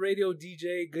 okay, radio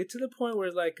DJ, get to the point where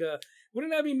it's like,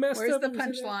 wouldn't that be messed where's up?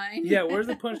 Where's the punchline? Yeah, where's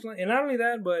the punchline? And not only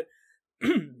that, but I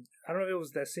don't know if it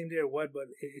was that same day or what, but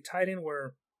it tied in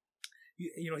where,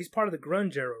 he's part of the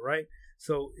grunge era, right?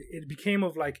 So it became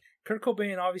of like, Kurt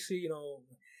Cobain obviously,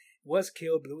 was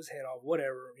killed, blew his head off,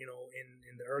 whatever,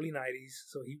 in the early 90s.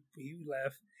 So he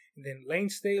left. And then Lane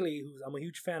Staley, who I'm a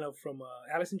huge fan of from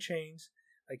Alice in Chains,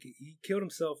 like he killed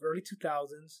himself early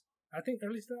 2000s. I think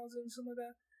early 2000s, something like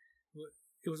that.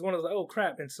 It was one of those, oh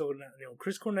crap. And so,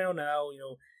 Chris Cornell now,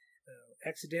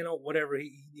 accidental, whatever,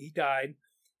 he died.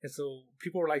 And so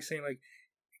people were like saying like,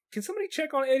 can somebody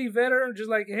check on Eddie Vedder? Just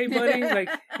like, hey buddy, like,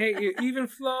 hey, even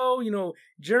flow,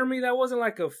 Jeremy, that wasn't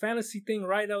like a fantasy thing,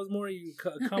 right? That was more a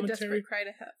commentary. Desperate cry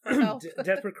for help.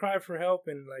 Desperate cry for help.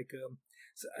 And like,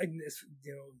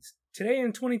 today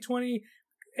in 2020,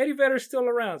 Eddie Vedder's still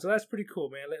around. So that's pretty cool,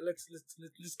 man.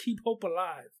 Let's keep hope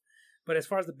alive. But as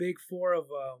far as the big four of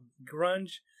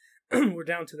grunge, we're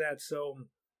down to that. So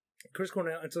Chris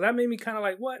Cornell. And so that made me kind of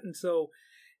like, what? And so,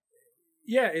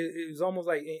 yeah, it was almost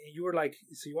like you were like,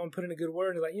 so you want to put in a good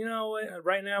word? And like, you know what?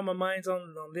 Right now my mind's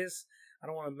on this. I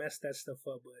don't want to mess that stuff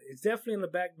up, but it's definitely in the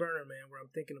back burner, man. Where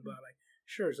I'm thinking about like,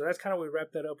 sure. So that's kind of where we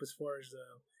wrap that up as far as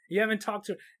you haven't talked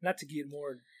to, not to get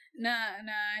more. Nah.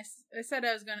 I said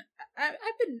I was gonna.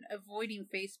 I've been avoiding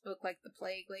Facebook like the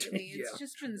plague lately. It's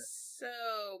just been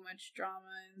so much drama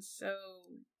and so.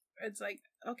 It's like,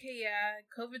 okay, yeah,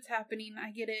 COVID's happening.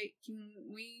 I get it. Can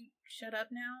we shut up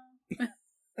now?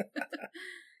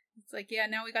 It's like, yeah,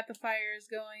 now we got the fires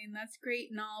going. That's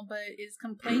great and all, but is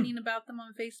complaining about them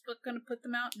on Facebook going to put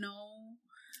them out? No.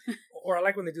 Or I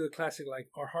like when they do the classic, like,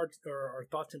 our hearts or our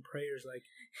thoughts and prayers. Like,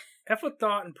 F a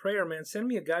thought and prayer, man. Send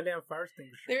me a goddamn fire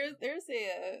extinguisher. There's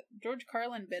a George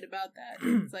Carlin bit about that.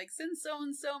 It's like, send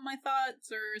so-and-so my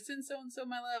thoughts, or send so-and-so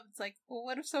my love. It's like, well,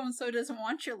 what if so-and-so doesn't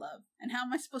want your love? And how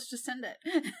am I supposed to send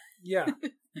it? Yeah.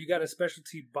 You got a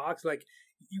specialty box. Like,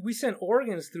 we send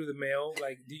organs through the mail.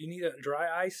 Like, do you need a dry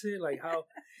ice it? Like, how?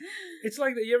 It's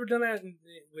like, you ever done that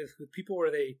with people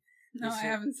where they... No, I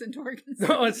haven't sent organs.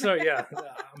 No, sorry, yeah.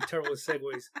 I'm terrible with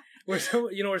segues. Where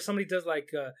somebody does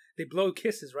like, they blow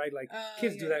kisses, right? Like,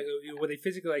 kids do that, where they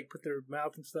physically like put their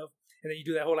mouth and stuff, and then you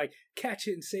do that whole like, catch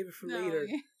it and save it for later.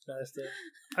 Yeah. No, that's the...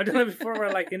 I've done it before where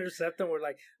I like intercept them. We're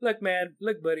like, look, man,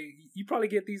 look, buddy, you probably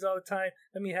get these all the time.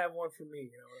 Let me have one for me.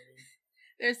 You know what I mean?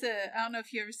 There's I don't know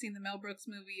if you ever seen the Mel Brooks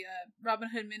movie, Robin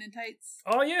Hood Men in Tights.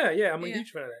 Oh, yeah. I'm a huge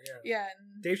fan of that, yeah. Yeah.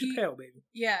 Dave Chappelle, baby.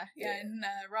 Yeah. And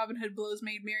Robin Hood blows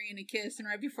Maid Marian a kiss, and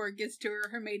right before it gets to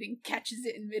her maiden catches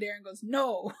it in midair and goes,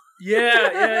 no!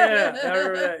 Yeah. I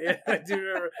remember that. Yeah, I do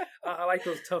remember. I like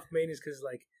those tough maidens because,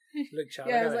 like, look, child.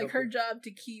 Yeah, it was like her job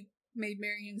to keep Maid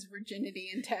Marian's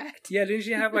virginity intact. Yeah, didn't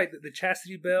she have, like, the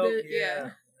chastity belt?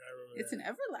 Yeah. It's an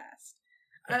Everlast.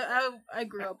 I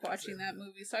grew up watching that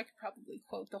movie, so I could probably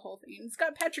quote the whole thing. It's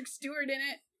got Patrick Stewart in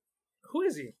it. Who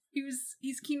is he?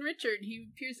 He's King Richard. He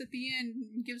appears at the end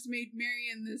and gives Maid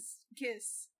Marian this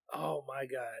kiss. Oh my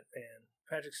god, man.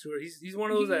 Patrick Stewart. He's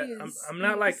one of those that I'm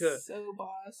not like a so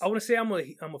boss. I want to say I'm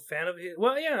a fan of his.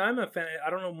 Well, yeah, I'm a fan. I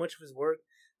don't know much of his work,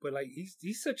 but like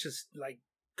he's such a like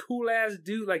cool ass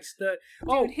dude, like stud.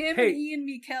 Dude, him and Ian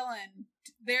McKellen,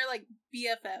 they're like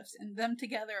BFFs, and them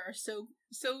together are so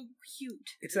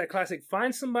cute. It's that classic.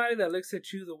 Find somebody that looks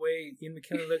at you the way Ian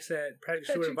McKellen looks at Patrick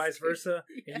Stewart, and vice versa,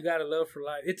 and you got a love for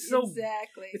life. It's so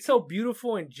It's so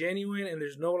beautiful and genuine, and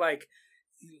there's no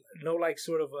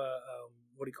sort of a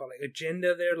what do you call it,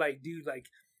 agenda there. Like, dude, like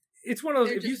it's one of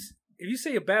those. If you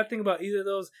say a bad thing about either of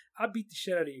those, I'll beat the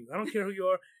shit out of you. I don't care who you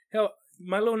are. Hell,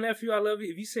 my little nephew, I love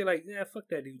you. If you say like, yeah, fuck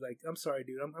that dude, like, I'm sorry,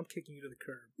 dude, I'm kicking you to the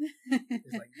curb.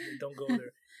 It's like, don't go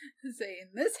there. Say, in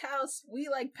this house, we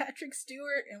like Patrick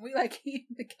Stewart and we like Ian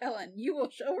McKellen. You will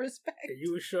show respect. Yeah,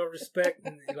 you will show respect,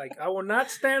 and like, I will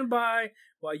not stand by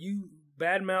while you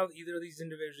badmouth either of these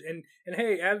individuals. And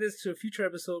hey, add this to a future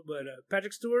episode, but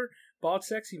Patrick Stewart, bald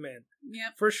sexy man.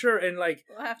 Yep. For sure. And like,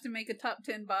 we'll have to make a top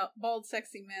 10 bald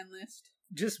sexy man list.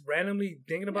 Just randomly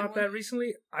thinking about that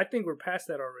recently, I think we're past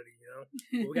that already,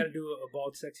 But we got to do a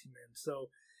bald sexy man. So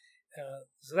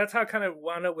that's how I kind of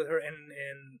wound up with her. And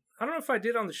I don't know if I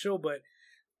did on the show, but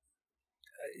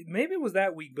maybe it was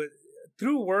that week, but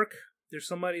through work, there's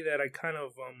somebody that I kind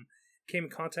of came in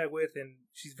contact with, and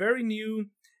she's very new.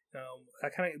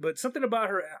 But something about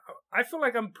her, I feel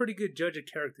like I'm a pretty good judge of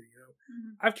character,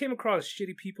 Mm-hmm. I've came across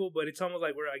shitty people, but it's almost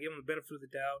like where I give them the benefit of the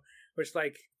doubt, where it's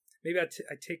like, maybe I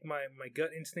take my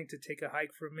gut instinct to take a hike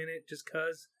for a minute just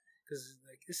because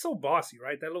like, it's so bossy,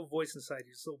 right? That little voice inside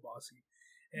you is so bossy.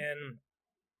 And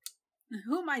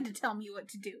who am I to tell me what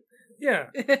to do? Yeah.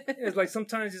 It's like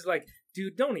sometimes it's like,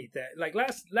 dude, don't eat that. Like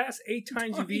last 8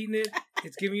 times you've eaten it,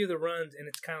 it's giving you the runs, and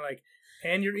it's kind of like,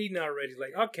 and you're eating already.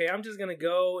 Like, okay, I'm just going to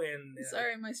go and...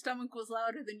 Sorry, my stomach was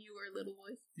louder than you were, little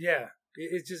boy. Yeah.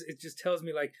 It just tells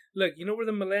me like, look, you know where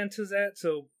the Melanta's at?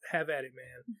 So have at it,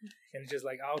 man. Mm-hmm. And it's just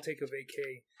like, I'll take a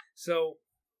vacay. So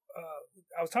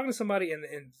I was talking to somebody, and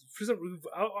for some,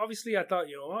 obviously I thought,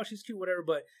 oh, she's cute, whatever,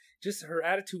 but just her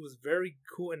attitude was very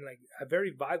cool, and like I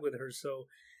very vibe with her. So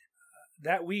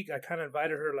that week I kind of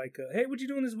invited her, like, hey, what you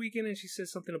doing this weekend? And she said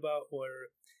something about, or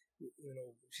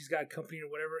she's got company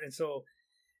or whatever. And so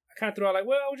I kind of threw out like,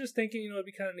 well, I was just thinking, it'd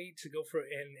be kind of neat to go for,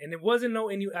 and it wasn't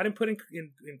I didn't put in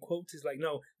quotes. It's like,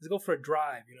 no, let's go for a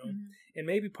drive, Mm-hmm. And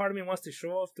maybe part of me wants to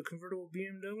show off the convertible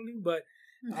BMW, but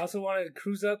I also wanted to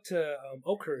cruise up to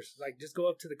Oakhurst, like just go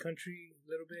up to the country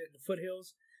a little bit, the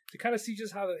foothills, to kind of see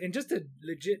just how, and just a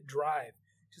legit drive,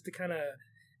 just to kind of,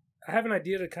 I have an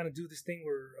idea to kind of do this thing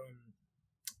where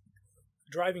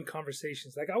driving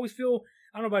conversations. Like I always feel,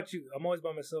 I don't know about you, I'm always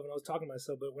by myself and I was talking to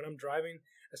myself, but when I'm driving,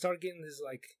 I start getting this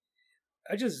like,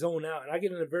 I just zone out and I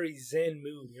get in a very zen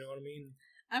mood, you know what I mean?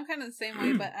 I'm kind of the same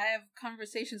way, but I have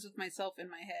conversations with myself in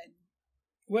my head.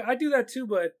 Well, I do that too,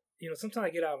 but sometimes I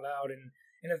get out loud, and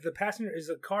if the passenger is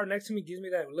a car next to me gives me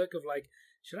that look of like,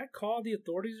 should I call the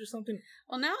authorities or something?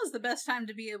 Well, now is the best time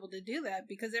to be able to do that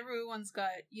because everyone's got,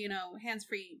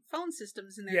 hands-free phone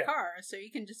systems in their car, so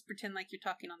you can just pretend like you're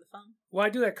talking on the phone. Well, I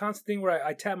do that constant thing where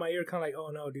I tap my ear, kind of like,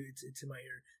 oh no, dude, it's in my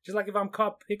ear. Just like if I'm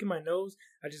caught picking my nose,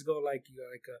 I just go like,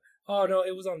 oh no,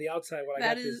 it was on the outside. While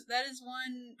that is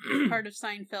one part of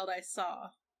Seinfeld I saw.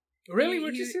 Really?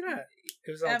 Where'd you see that?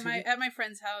 It was on at my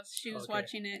friend's house. She was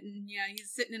watching it, and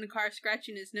he's sitting in a car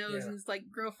scratching his nose, and his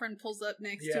girlfriend pulls up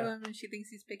next to him, and she thinks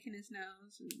he's picking his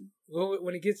nose. And... Well,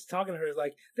 when he gets talking to her, it's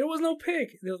like there was no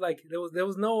pick. There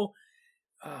was no.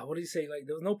 What do you say? Like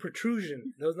there was no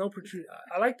protrusion. There was no protrusion.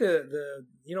 I like the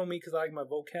me because I like my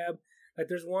vocab. Like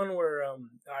there's one where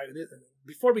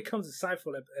before it becomes a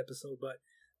Seinfeld episode, but.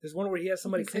 There's one where he has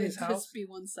somebody clean his house. Just be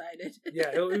one-sided.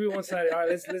 Yeah, it'll be one-sided. All right,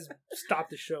 let's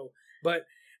stop the show. But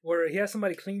where he has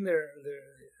somebody clean their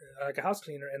like a house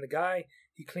cleaner, and the guy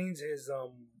he cleans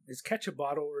his ketchup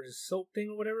bottle or his soap thing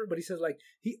or whatever. But he says like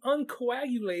he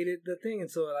uncoagulated the thing, and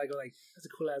so I go like that's a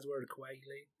cool ass word, to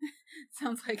coagulate.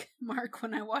 Sounds like Mark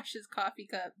when I wash his coffee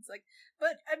cup. It's like,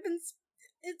 but I've been.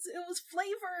 It was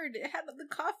flavored. It had the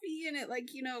coffee in it, like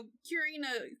curing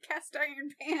a cast iron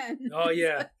pan. Oh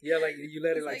yeah, yeah. Like you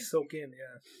let it soak in.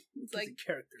 Yeah, it's like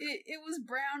character. It was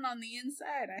brown on the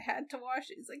inside. I had to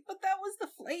wash it. It's like, but that was the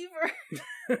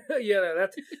flavor. Yeah,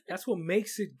 that's what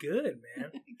makes it good,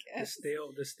 man. The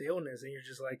staleness, and you're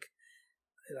just like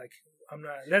I'm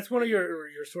not. That's one of your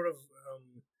sort of.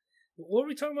 What were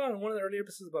we talking about in one of the early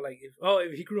episodes about like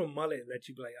if he grew a mullet that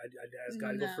you'd be like I'd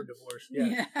gotta go for divorce.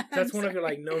 Yeah. That's one of your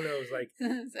like no-nos. Like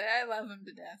I love him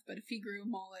to death, but if he grew a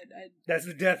mullet, that's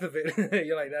the death of it.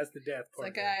 You're like that's the death part.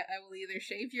 It's like I will either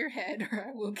shave your head or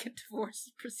I will get divorce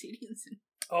proceedings.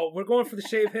 Oh, we're going for the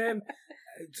shave head,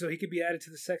 so he could be added to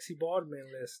the sexy bald man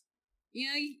list.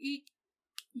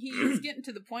 He's getting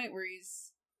to the point where he's.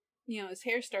 His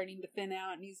hair's starting to thin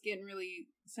out, and he's getting really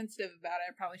sensitive about it.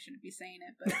 I probably shouldn't be saying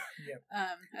it, but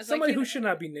yeah. Somebody who should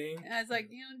not be named. I was like,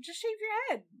 just shave your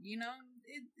head.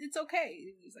 It's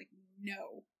okay. He's like,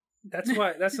 no. That's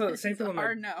why. That's the same thing. It's a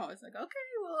hard no. It's like, okay,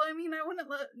 well, I mean, I wouldn't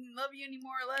love you any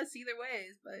more or less either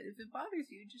ways, but if it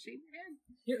bothers you, just shave your head.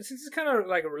 Yeah, since it's kind of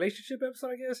like a relationship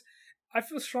episode, I guess I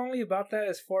feel strongly about that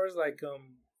as far as like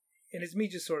and it's me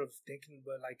just sort of thinking,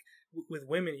 but like with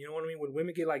women, you know what I mean? When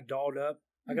women get like dolled up.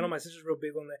 Like, I know my sister's real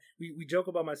big on that. We joke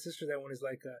about my sister that one is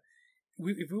like,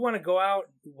 if we want to go out,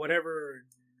 whatever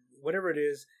it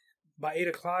is, by 8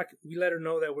 o'clock, we let her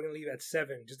know that we're going to leave at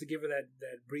 7, just to give her that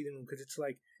breathing room. Because it's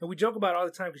like, and we joke about it all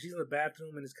the time because she's in the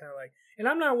bathroom and it's kind of like, and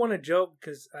I'm not one to joke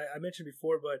because I mentioned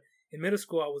before, but in middle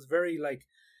school, I was very like,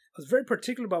 was very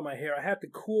particular about my hair. I had the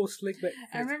cool slick back.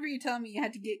 I remember you telling me you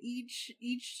had to get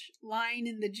each line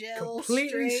in the gel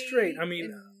completely straight. I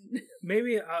mean, and...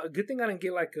 maybe a good thing I didn't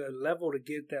get like a level to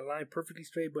get that line perfectly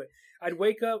straight. But I'd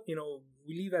wake up, we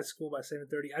leave at school by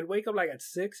 7:30. I'd wake up like at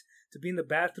 6 to be in the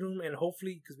bathroom, and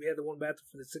hopefully, because we had the one bathroom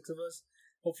for the 6 of us,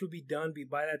 hopefully be done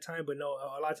by that time. But no,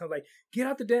 a lot of times like get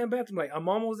out the damn bathroom. Like I'm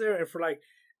almost there, and for like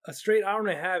a straight hour and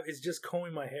a half, it's just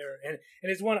combing my hair, and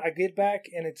it's one I get back,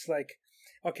 and it's like,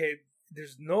 okay,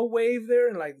 there's no wave there,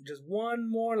 and like just one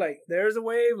more, like there's a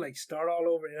wave, like start all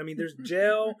over. I mean, there's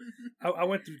gel. I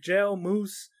went through gel,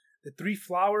 mousse, the 3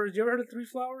 flowers. You ever heard of 3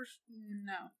 flowers?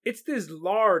 No. It's this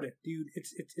lard, dude.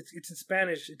 It's in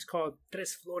Spanish. It's called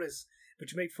tres flores,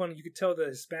 but you make fun. You could tell the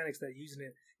Hispanics that are using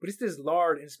it, but it's this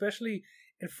lard, and especially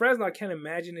in Fresno, I can't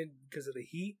imagine it because of the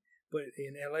heat, but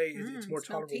in LA, it's more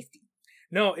tolerable. Tasty.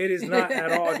 No, it is not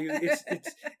at all, dude. It's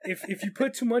if you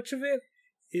put too much of it,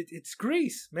 it's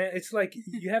grease, man. It's like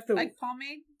you have to like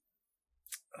pomade.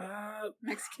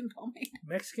 Mexican pomade.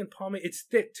 Mexican pomade. It's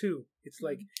thick too. It's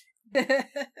like,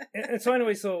 and so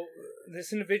anyway, so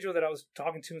this individual that I was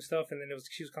talking to and stuff, and then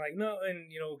she was kind of like, no, and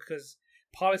because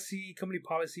company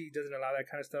policy doesn't allow that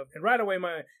kind of stuff. And right away,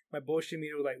 my bullshit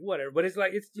meter was like, whatever. But it's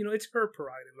like it's her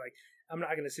prerogative. Like I'm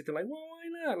not gonna sit there like, well,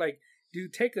 why not? Like,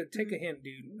 dude, take a hint,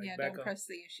 dude. Like, yeah, don't press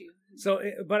the issue. So,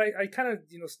 but I kind of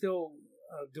still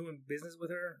doing business with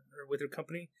her or with her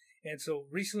company, and so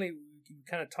recently we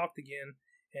kind of talked again,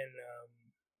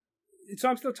 and so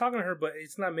I'm still talking to her, but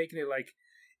it's not making it like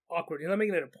awkward. You're not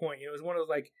making it a point. It's one of those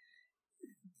like,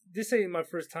 this ain't my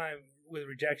first time with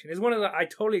rejection. It's one of the I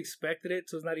totally expected it,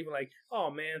 so it's not even like, oh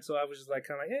man. So I was just like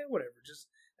kind of like, whatever. Just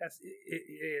it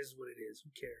is what it is. Who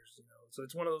cares, So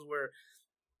it's one of those where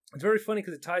it's very funny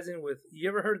because it ties in with. You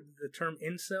ever heard the term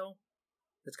incel?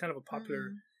 That's kind of a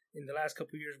popular in the last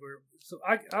couple of years. So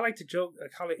I like to joke, I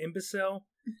call it imbecile,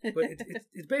 but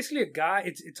it's basically a guy.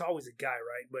 It's always a guy,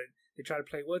 right? But they try to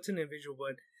play it's an individual,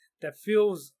 but that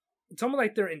feels it's almost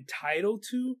like they're entitled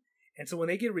to, and so when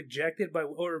they get rejected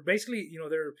or basically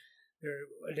they're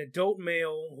an adult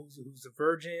male who's a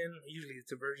virgin. Usually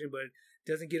it's a virgin, but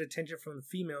doesn't get attention from the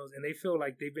females, and they feel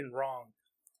like they've been wrong.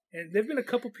 And there've been a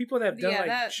couple people that have done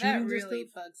that really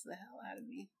fucks the hell out of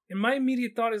me. And my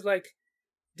immediate thought is like,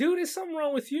 dude, there's something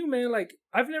wrong with you, man. Like,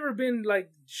 I've never been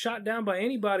like shot down by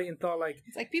anybody and thought like,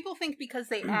 it's like people think because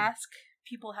they ask,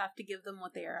 people have to give them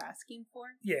what they are asking for.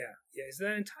 Yeah, it's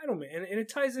that entitlement, and it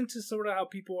ties into sort of how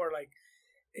people are like,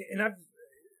 and I've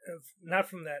not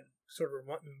from that sort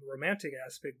of romantic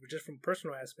aspect, but just from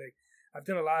personal aspect, I've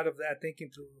done a lot of that thinking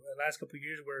through the last couple of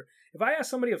years. Where if I ask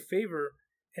somebody a favor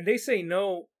and they say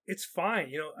no, it's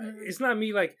fine. It's not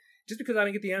me like just because I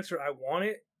didn't get the answer I want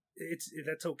it.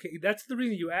 That's okay. That's the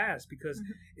reason you ask because,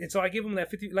 and so I give them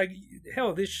that 50. Like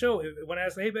hell, this show. When I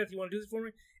ask, hey Beth, you want to do this for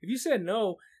me? If you said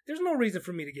no, there's no reason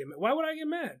for me to get mad. Why would I get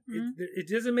mad? It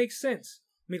doesn't make sense.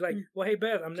 I mean, like, well, hey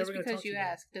Beth, I'm never going to talk to you. Just because you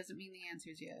ask doesn't mean the answer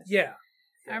is yes. Yeah.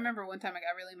 I remember one time I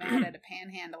got really mad at a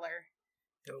panhandler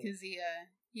because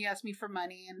he asked me for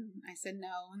money and I said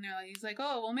no, and he's like,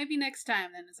 oh well, maybe next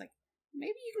time. Then it's like,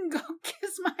 maybe you can go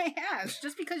kiss my ass.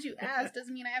 Just because you asked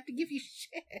doesn't mean I have to give you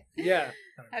shit. Yeah.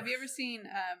 Have you ever seen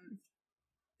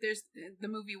there's the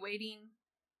movie Waiting?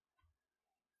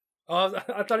 Oh,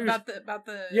 I thought about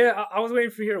the yeah. I was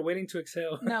waiting for you, Waiting to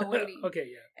Exhale. No, Waiting. Okay,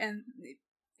 yeah. And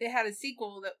they had a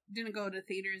sequel that didn't go to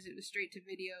theaters. It was straight to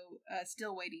video.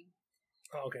 Still Waiting.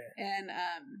 Oh, okay. And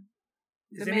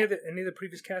is any of the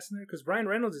previous cast in there? Because Ryan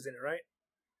Reynolds is in it, right?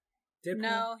 Deadpool?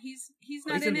 No, he's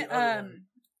not in it.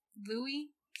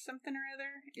 Louis something or other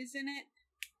is in it.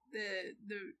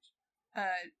 The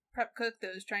prep cook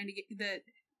that was trying to get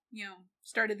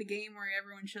started the game where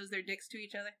everyone shows their dicks to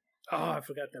each other. Oh, I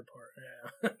forgot that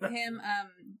part. Yeah. Him,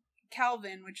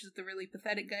 Calvin, which is the really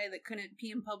pathetic guy that couldn't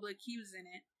pee in public, he was in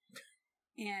it.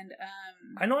 And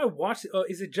I know I watched it.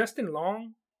 Is it Justin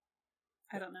Long?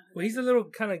 I don't know. Well, he's a little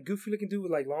kind of goofy looking dude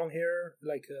with like long hair,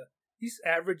 like he's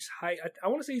average height. I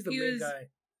want to say he's the main guy.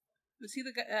 Was he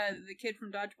the kid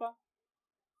from Dodgeball?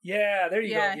 Yeah, there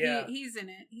you go. Yeah, he's in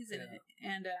it. He's in it,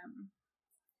 and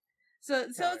so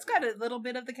it's got a little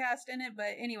bit of the cast in it.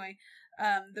 But anyway,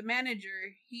 the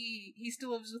manager he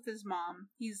still lives with his mom.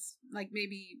 He's like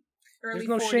maybe early. There's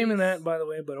no 40s. shame in that, by the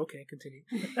way. But okay, continue.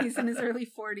 He's in his early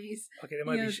 40s. Okay, there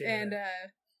might be shame.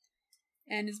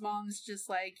 And his mom's just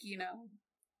like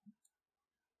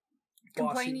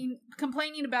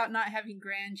complaining about not having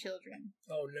grandchildren.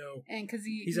 Oh no! And because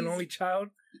he's an only child.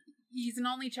 He's an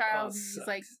only child. Oh, and he's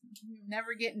like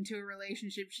never get into a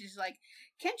relationship. She's like,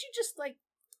 can't you just like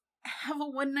have a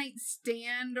one night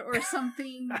stand or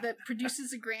something that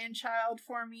produces a grandchild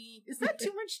for me. Is that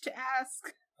too much to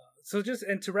ask? So just,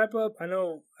 and to wrap up, I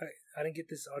know I didn't get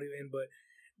this audio in, but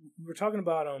we're talking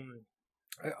about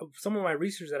some of my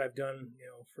research that I've done,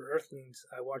 for Earthlings.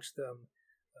 I watched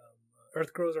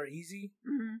Earth Girls Are Easy,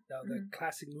 the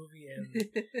classic movie, and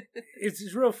it's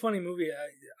a real funny movie.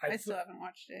 I still haven't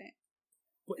watched it.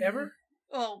 Ever?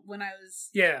 Well, when I was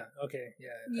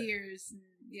years,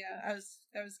 I was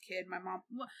a kid. My mom,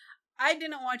 I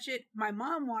didn't watch it. My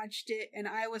mom watched it, and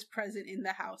I was present in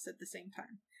the house at the same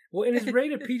time. Well, and it's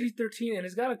rated PG-13, and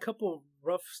it's got a couple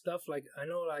rough stuff. Like I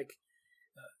know,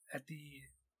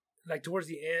 towards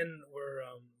the end, where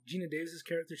Gina Davis's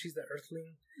character, she's the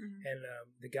Earthling, and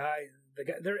the guy,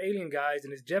 they're alien guys,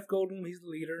 and it's Jeff Goldblum, he's the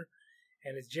leader,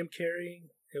 and it's Jim Carrey,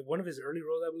 one of his early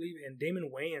roles, I believe, and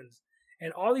Damon Wayans.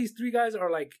 And all these three guys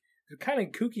are like, they're kind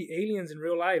of kooky aliens in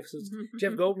real life. So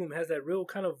Jeff Goldblum has that real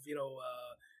kind of,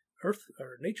 Earth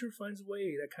or nature finds a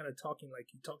way, that kind of talking, like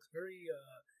he talks very,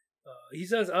 he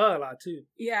says a lot too.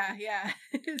 Yeah.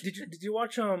 Did you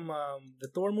watch the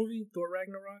Thor movie, Thor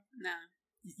Ragnarok? No.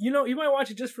 You might watch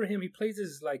it just for him. He plays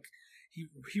his, like,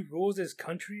 he rules this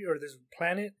country or this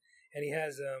planet, and he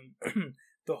has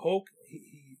the Hulk.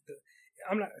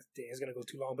 It's gonna go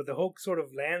too long, but the Hulk sort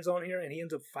of lands on here, and he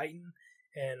ends up fighting.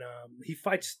 And he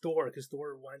fights Thor, because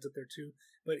Thor winds up there too.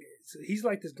 But he's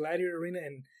like this gladiator arena,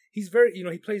 and he's very,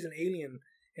 he plays an alien,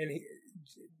 and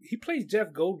he plays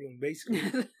Jeff Goldblum, basically.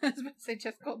 I was about to say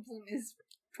Jeff Goldblum is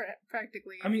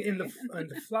practically. I mean, in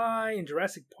the Fly, in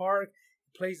Jurassic Park,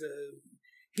 he plays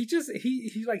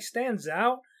he like stands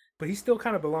out, but he still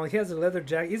kind of belongs. He has a leather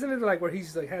jacket, isn't it? Like where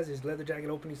he's like has his leather jacket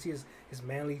open, you see his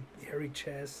manly hairy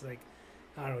chest, like.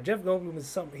 I don't know. Jeff Goldblum is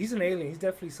something. He's an alien. He's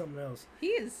definitely something else. He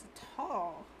is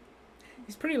tall.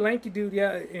 He's pretty lanky, dude.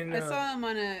 Yeah. I saw him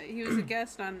he was a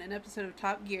guest on an episode of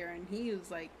Top Gear, and he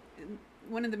was like,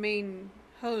 one of the main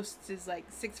hosts is like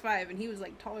 6'5", and he was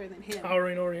like taller than him.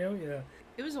 Towering Oreo, yeah.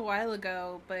 It was a while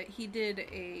ago, but he did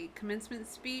a commencement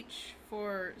speech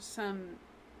for some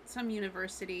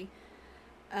university.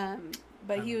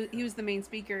 But he was the main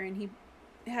speaker, and he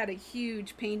had a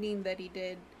huge painting that he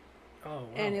did. Oh, wow.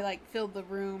 And it like filled the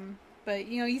room. But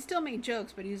he still made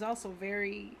jokes, but he was also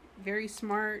very, very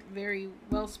smart, very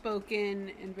well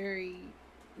spoken, and very,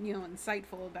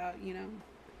 insightful about,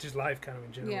 just life kind of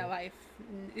in general. Yeah, life.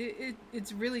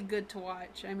 It's really good to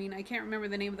watch. I mean, I can't remember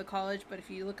the name of the college, but if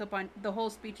you look up on the whole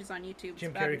speech is on YouTube.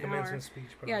 Jim Carrey commencement speech.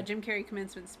 Probably. Yeah, Jim Carrey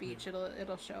commencement speech. Yeah.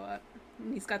 It'll show up.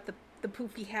 And he's got the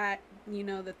poofy hat,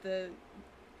 that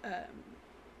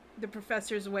the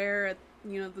professors wear at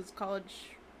those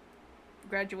college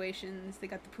graduations. They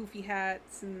got the poofy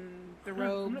hats and the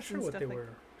robes. I'm not sure and what stuff they like were.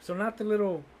 So not the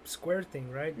little square thing,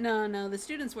 right? No, the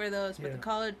students wear those, but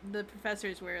the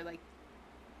professors wear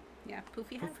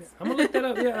poofy hats. I'm gonna look that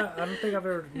up. Yeah, I don't think I've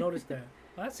ever noticed that.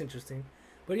 Well, that's interesting.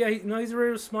 But yeah, he's a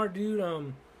real smart dude.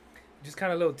 Just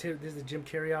kind of a little tip. This is the Jim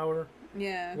Carrey hour.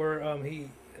 Yeah. Where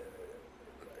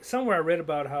somewhere I read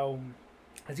about how,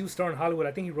 as he was starting Hollywood,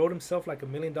 I think he wrote himself like $1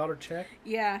 million check.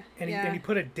 Yeah. And he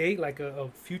put a date, like a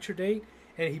future date,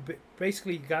 and he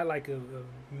basically got like a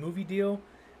movie deal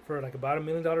for like about $1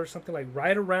 million or something, like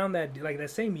right around that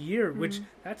same year, which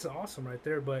that's awesome right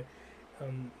there. But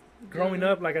growing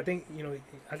up, like I don't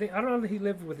know if he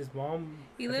lived with his mom.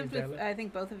 He lived with I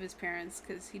think both of his parents,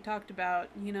 because he talked about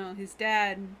his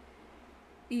dad.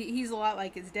 He's a lot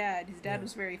like his dad. His dad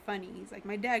was very funny. He's like,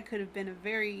 my dad could have been a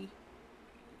very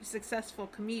successful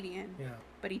comedian,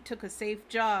 but he took a safe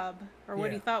job, or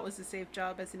what he thought was a safe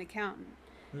job, as an accountant.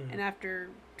 And after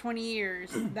 20 years,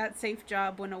 that safe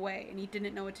job went away, and he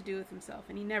didn't know what to do with himself,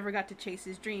 and he never got to chase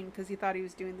his dream because he thought he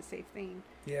was doing the safe thing.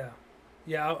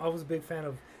 I was a big fan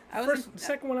of the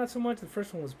second one, not so much. The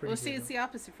first one was pretty good. See, it's the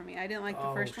opposite for me. I didn't like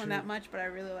the first one that much, but I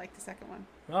really liked the second one.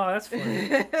 Oh, that's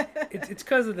funny. It's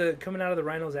because of the coming out of the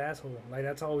rhino's asshole. Like,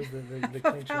 that's always the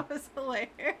clincher. That was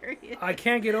hilarious. I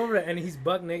can't get over it. And he's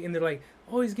buck naked, and they're like,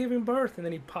 oh, he's giving birth. And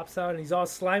then he pops out, and he's all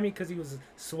slimy because he was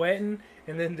sweating.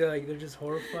 And then they're just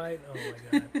horrified. Oh,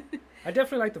 my God. I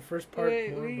definitely like the first part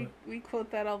more. We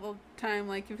quote that all the time.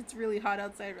 Like, if it's really hot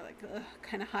outside, we're like, ugh,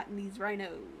 kind of hot in these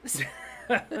rhinos.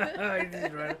 I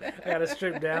gotta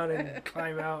strip down and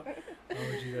climb out. Oh,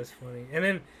 gee, that's funny. And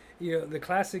then, the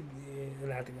classic,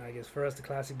 and I guess for us the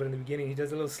classic, but in the beginning he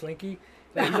does a little slinky.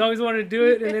 Like, he's always wanted to do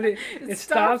it, and then it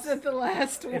stops at the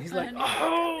last one. And he's like,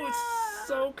 oh, it's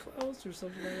so close, or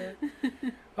something like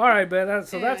that. All right, but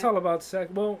that's all about sex.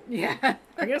 Well, yeah.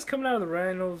 I guess coming out of the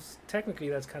rhinos, technically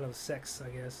that's kind of sex,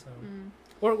 I guess.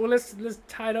 Or let's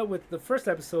tie it up with the first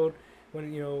episode, when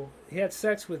he had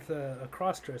sex with a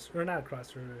cross-dresser, or not a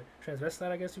cross-dresser, a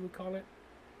transvestite, I guess you would call it.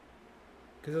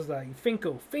 Because it was like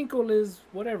Finkel. Finkel is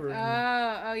whatever.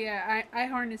 Oh yeah.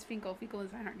 Einhorn is Finkel. Finkel is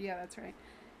Einhorn. Yeah, that's right.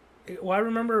 Well, I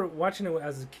remember watching it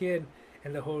as a kid,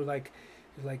 and the whole like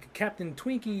Captain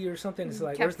Twinkie or something. It's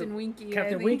like Captain Winky.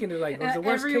 Captain Winky. They're like, where's the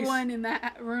worst everyone case? in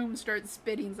that room starts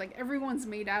spitting. It's like everyone's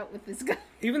made out with this guy.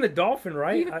 Even the dolphin,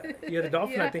 right? The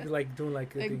dolphin. Yeah. I think like doing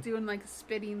like doing like a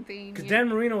spitting thing. Because Dan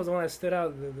Marino was the one that stood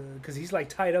out because he's like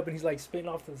tied up and he's like spitting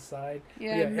off to the side.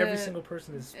 Yeah, every single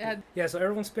person is. Yeah, so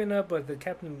everyone's spitting up, but the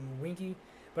Captain Winky.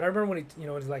 But I remember when he,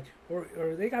 it's like,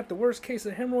 or they got the worst case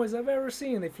of hemorrhoids I've ever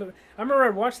seen. They flip. I remember I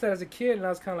watched that as a kid and I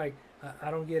was kind of like,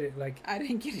 I don't get it. Like I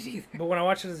didn't get it either. But when I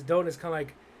watched it as an adult, it's kind of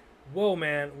like, whoa,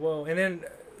 man, whoa. And then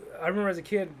I remember as a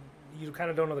kid, you kind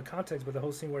of don't know the context, but the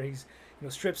whole scene where he's,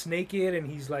 strips naked and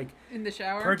he's like in the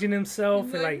shower, purging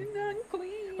himself and like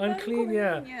unclean,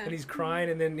 yeah. And he's crying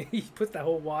and then he puts that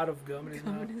whole wad of gum in his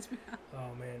mouth.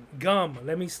 Oh man, gum.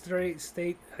 Let me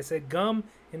state. I said gum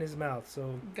in his mouth.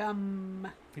 So gum.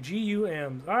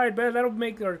 GUM. All right, man. That'll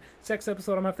make our sex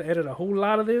episode. I'm gonna have to edit a whole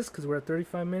lot of this because we're at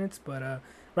 35 minutes. But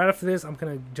right after this, I'm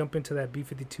gonna jump into that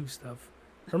B-52 stuff,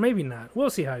 or maybe not. We'll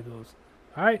see how it goes.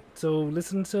 All right. So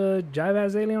listen to Jive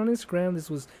as Alien on Instagram. This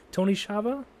was Tony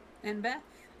Shava and Beth.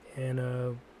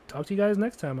 And talk to you guys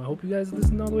next time. I hope you guys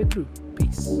listened all the way through.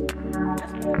 Peace.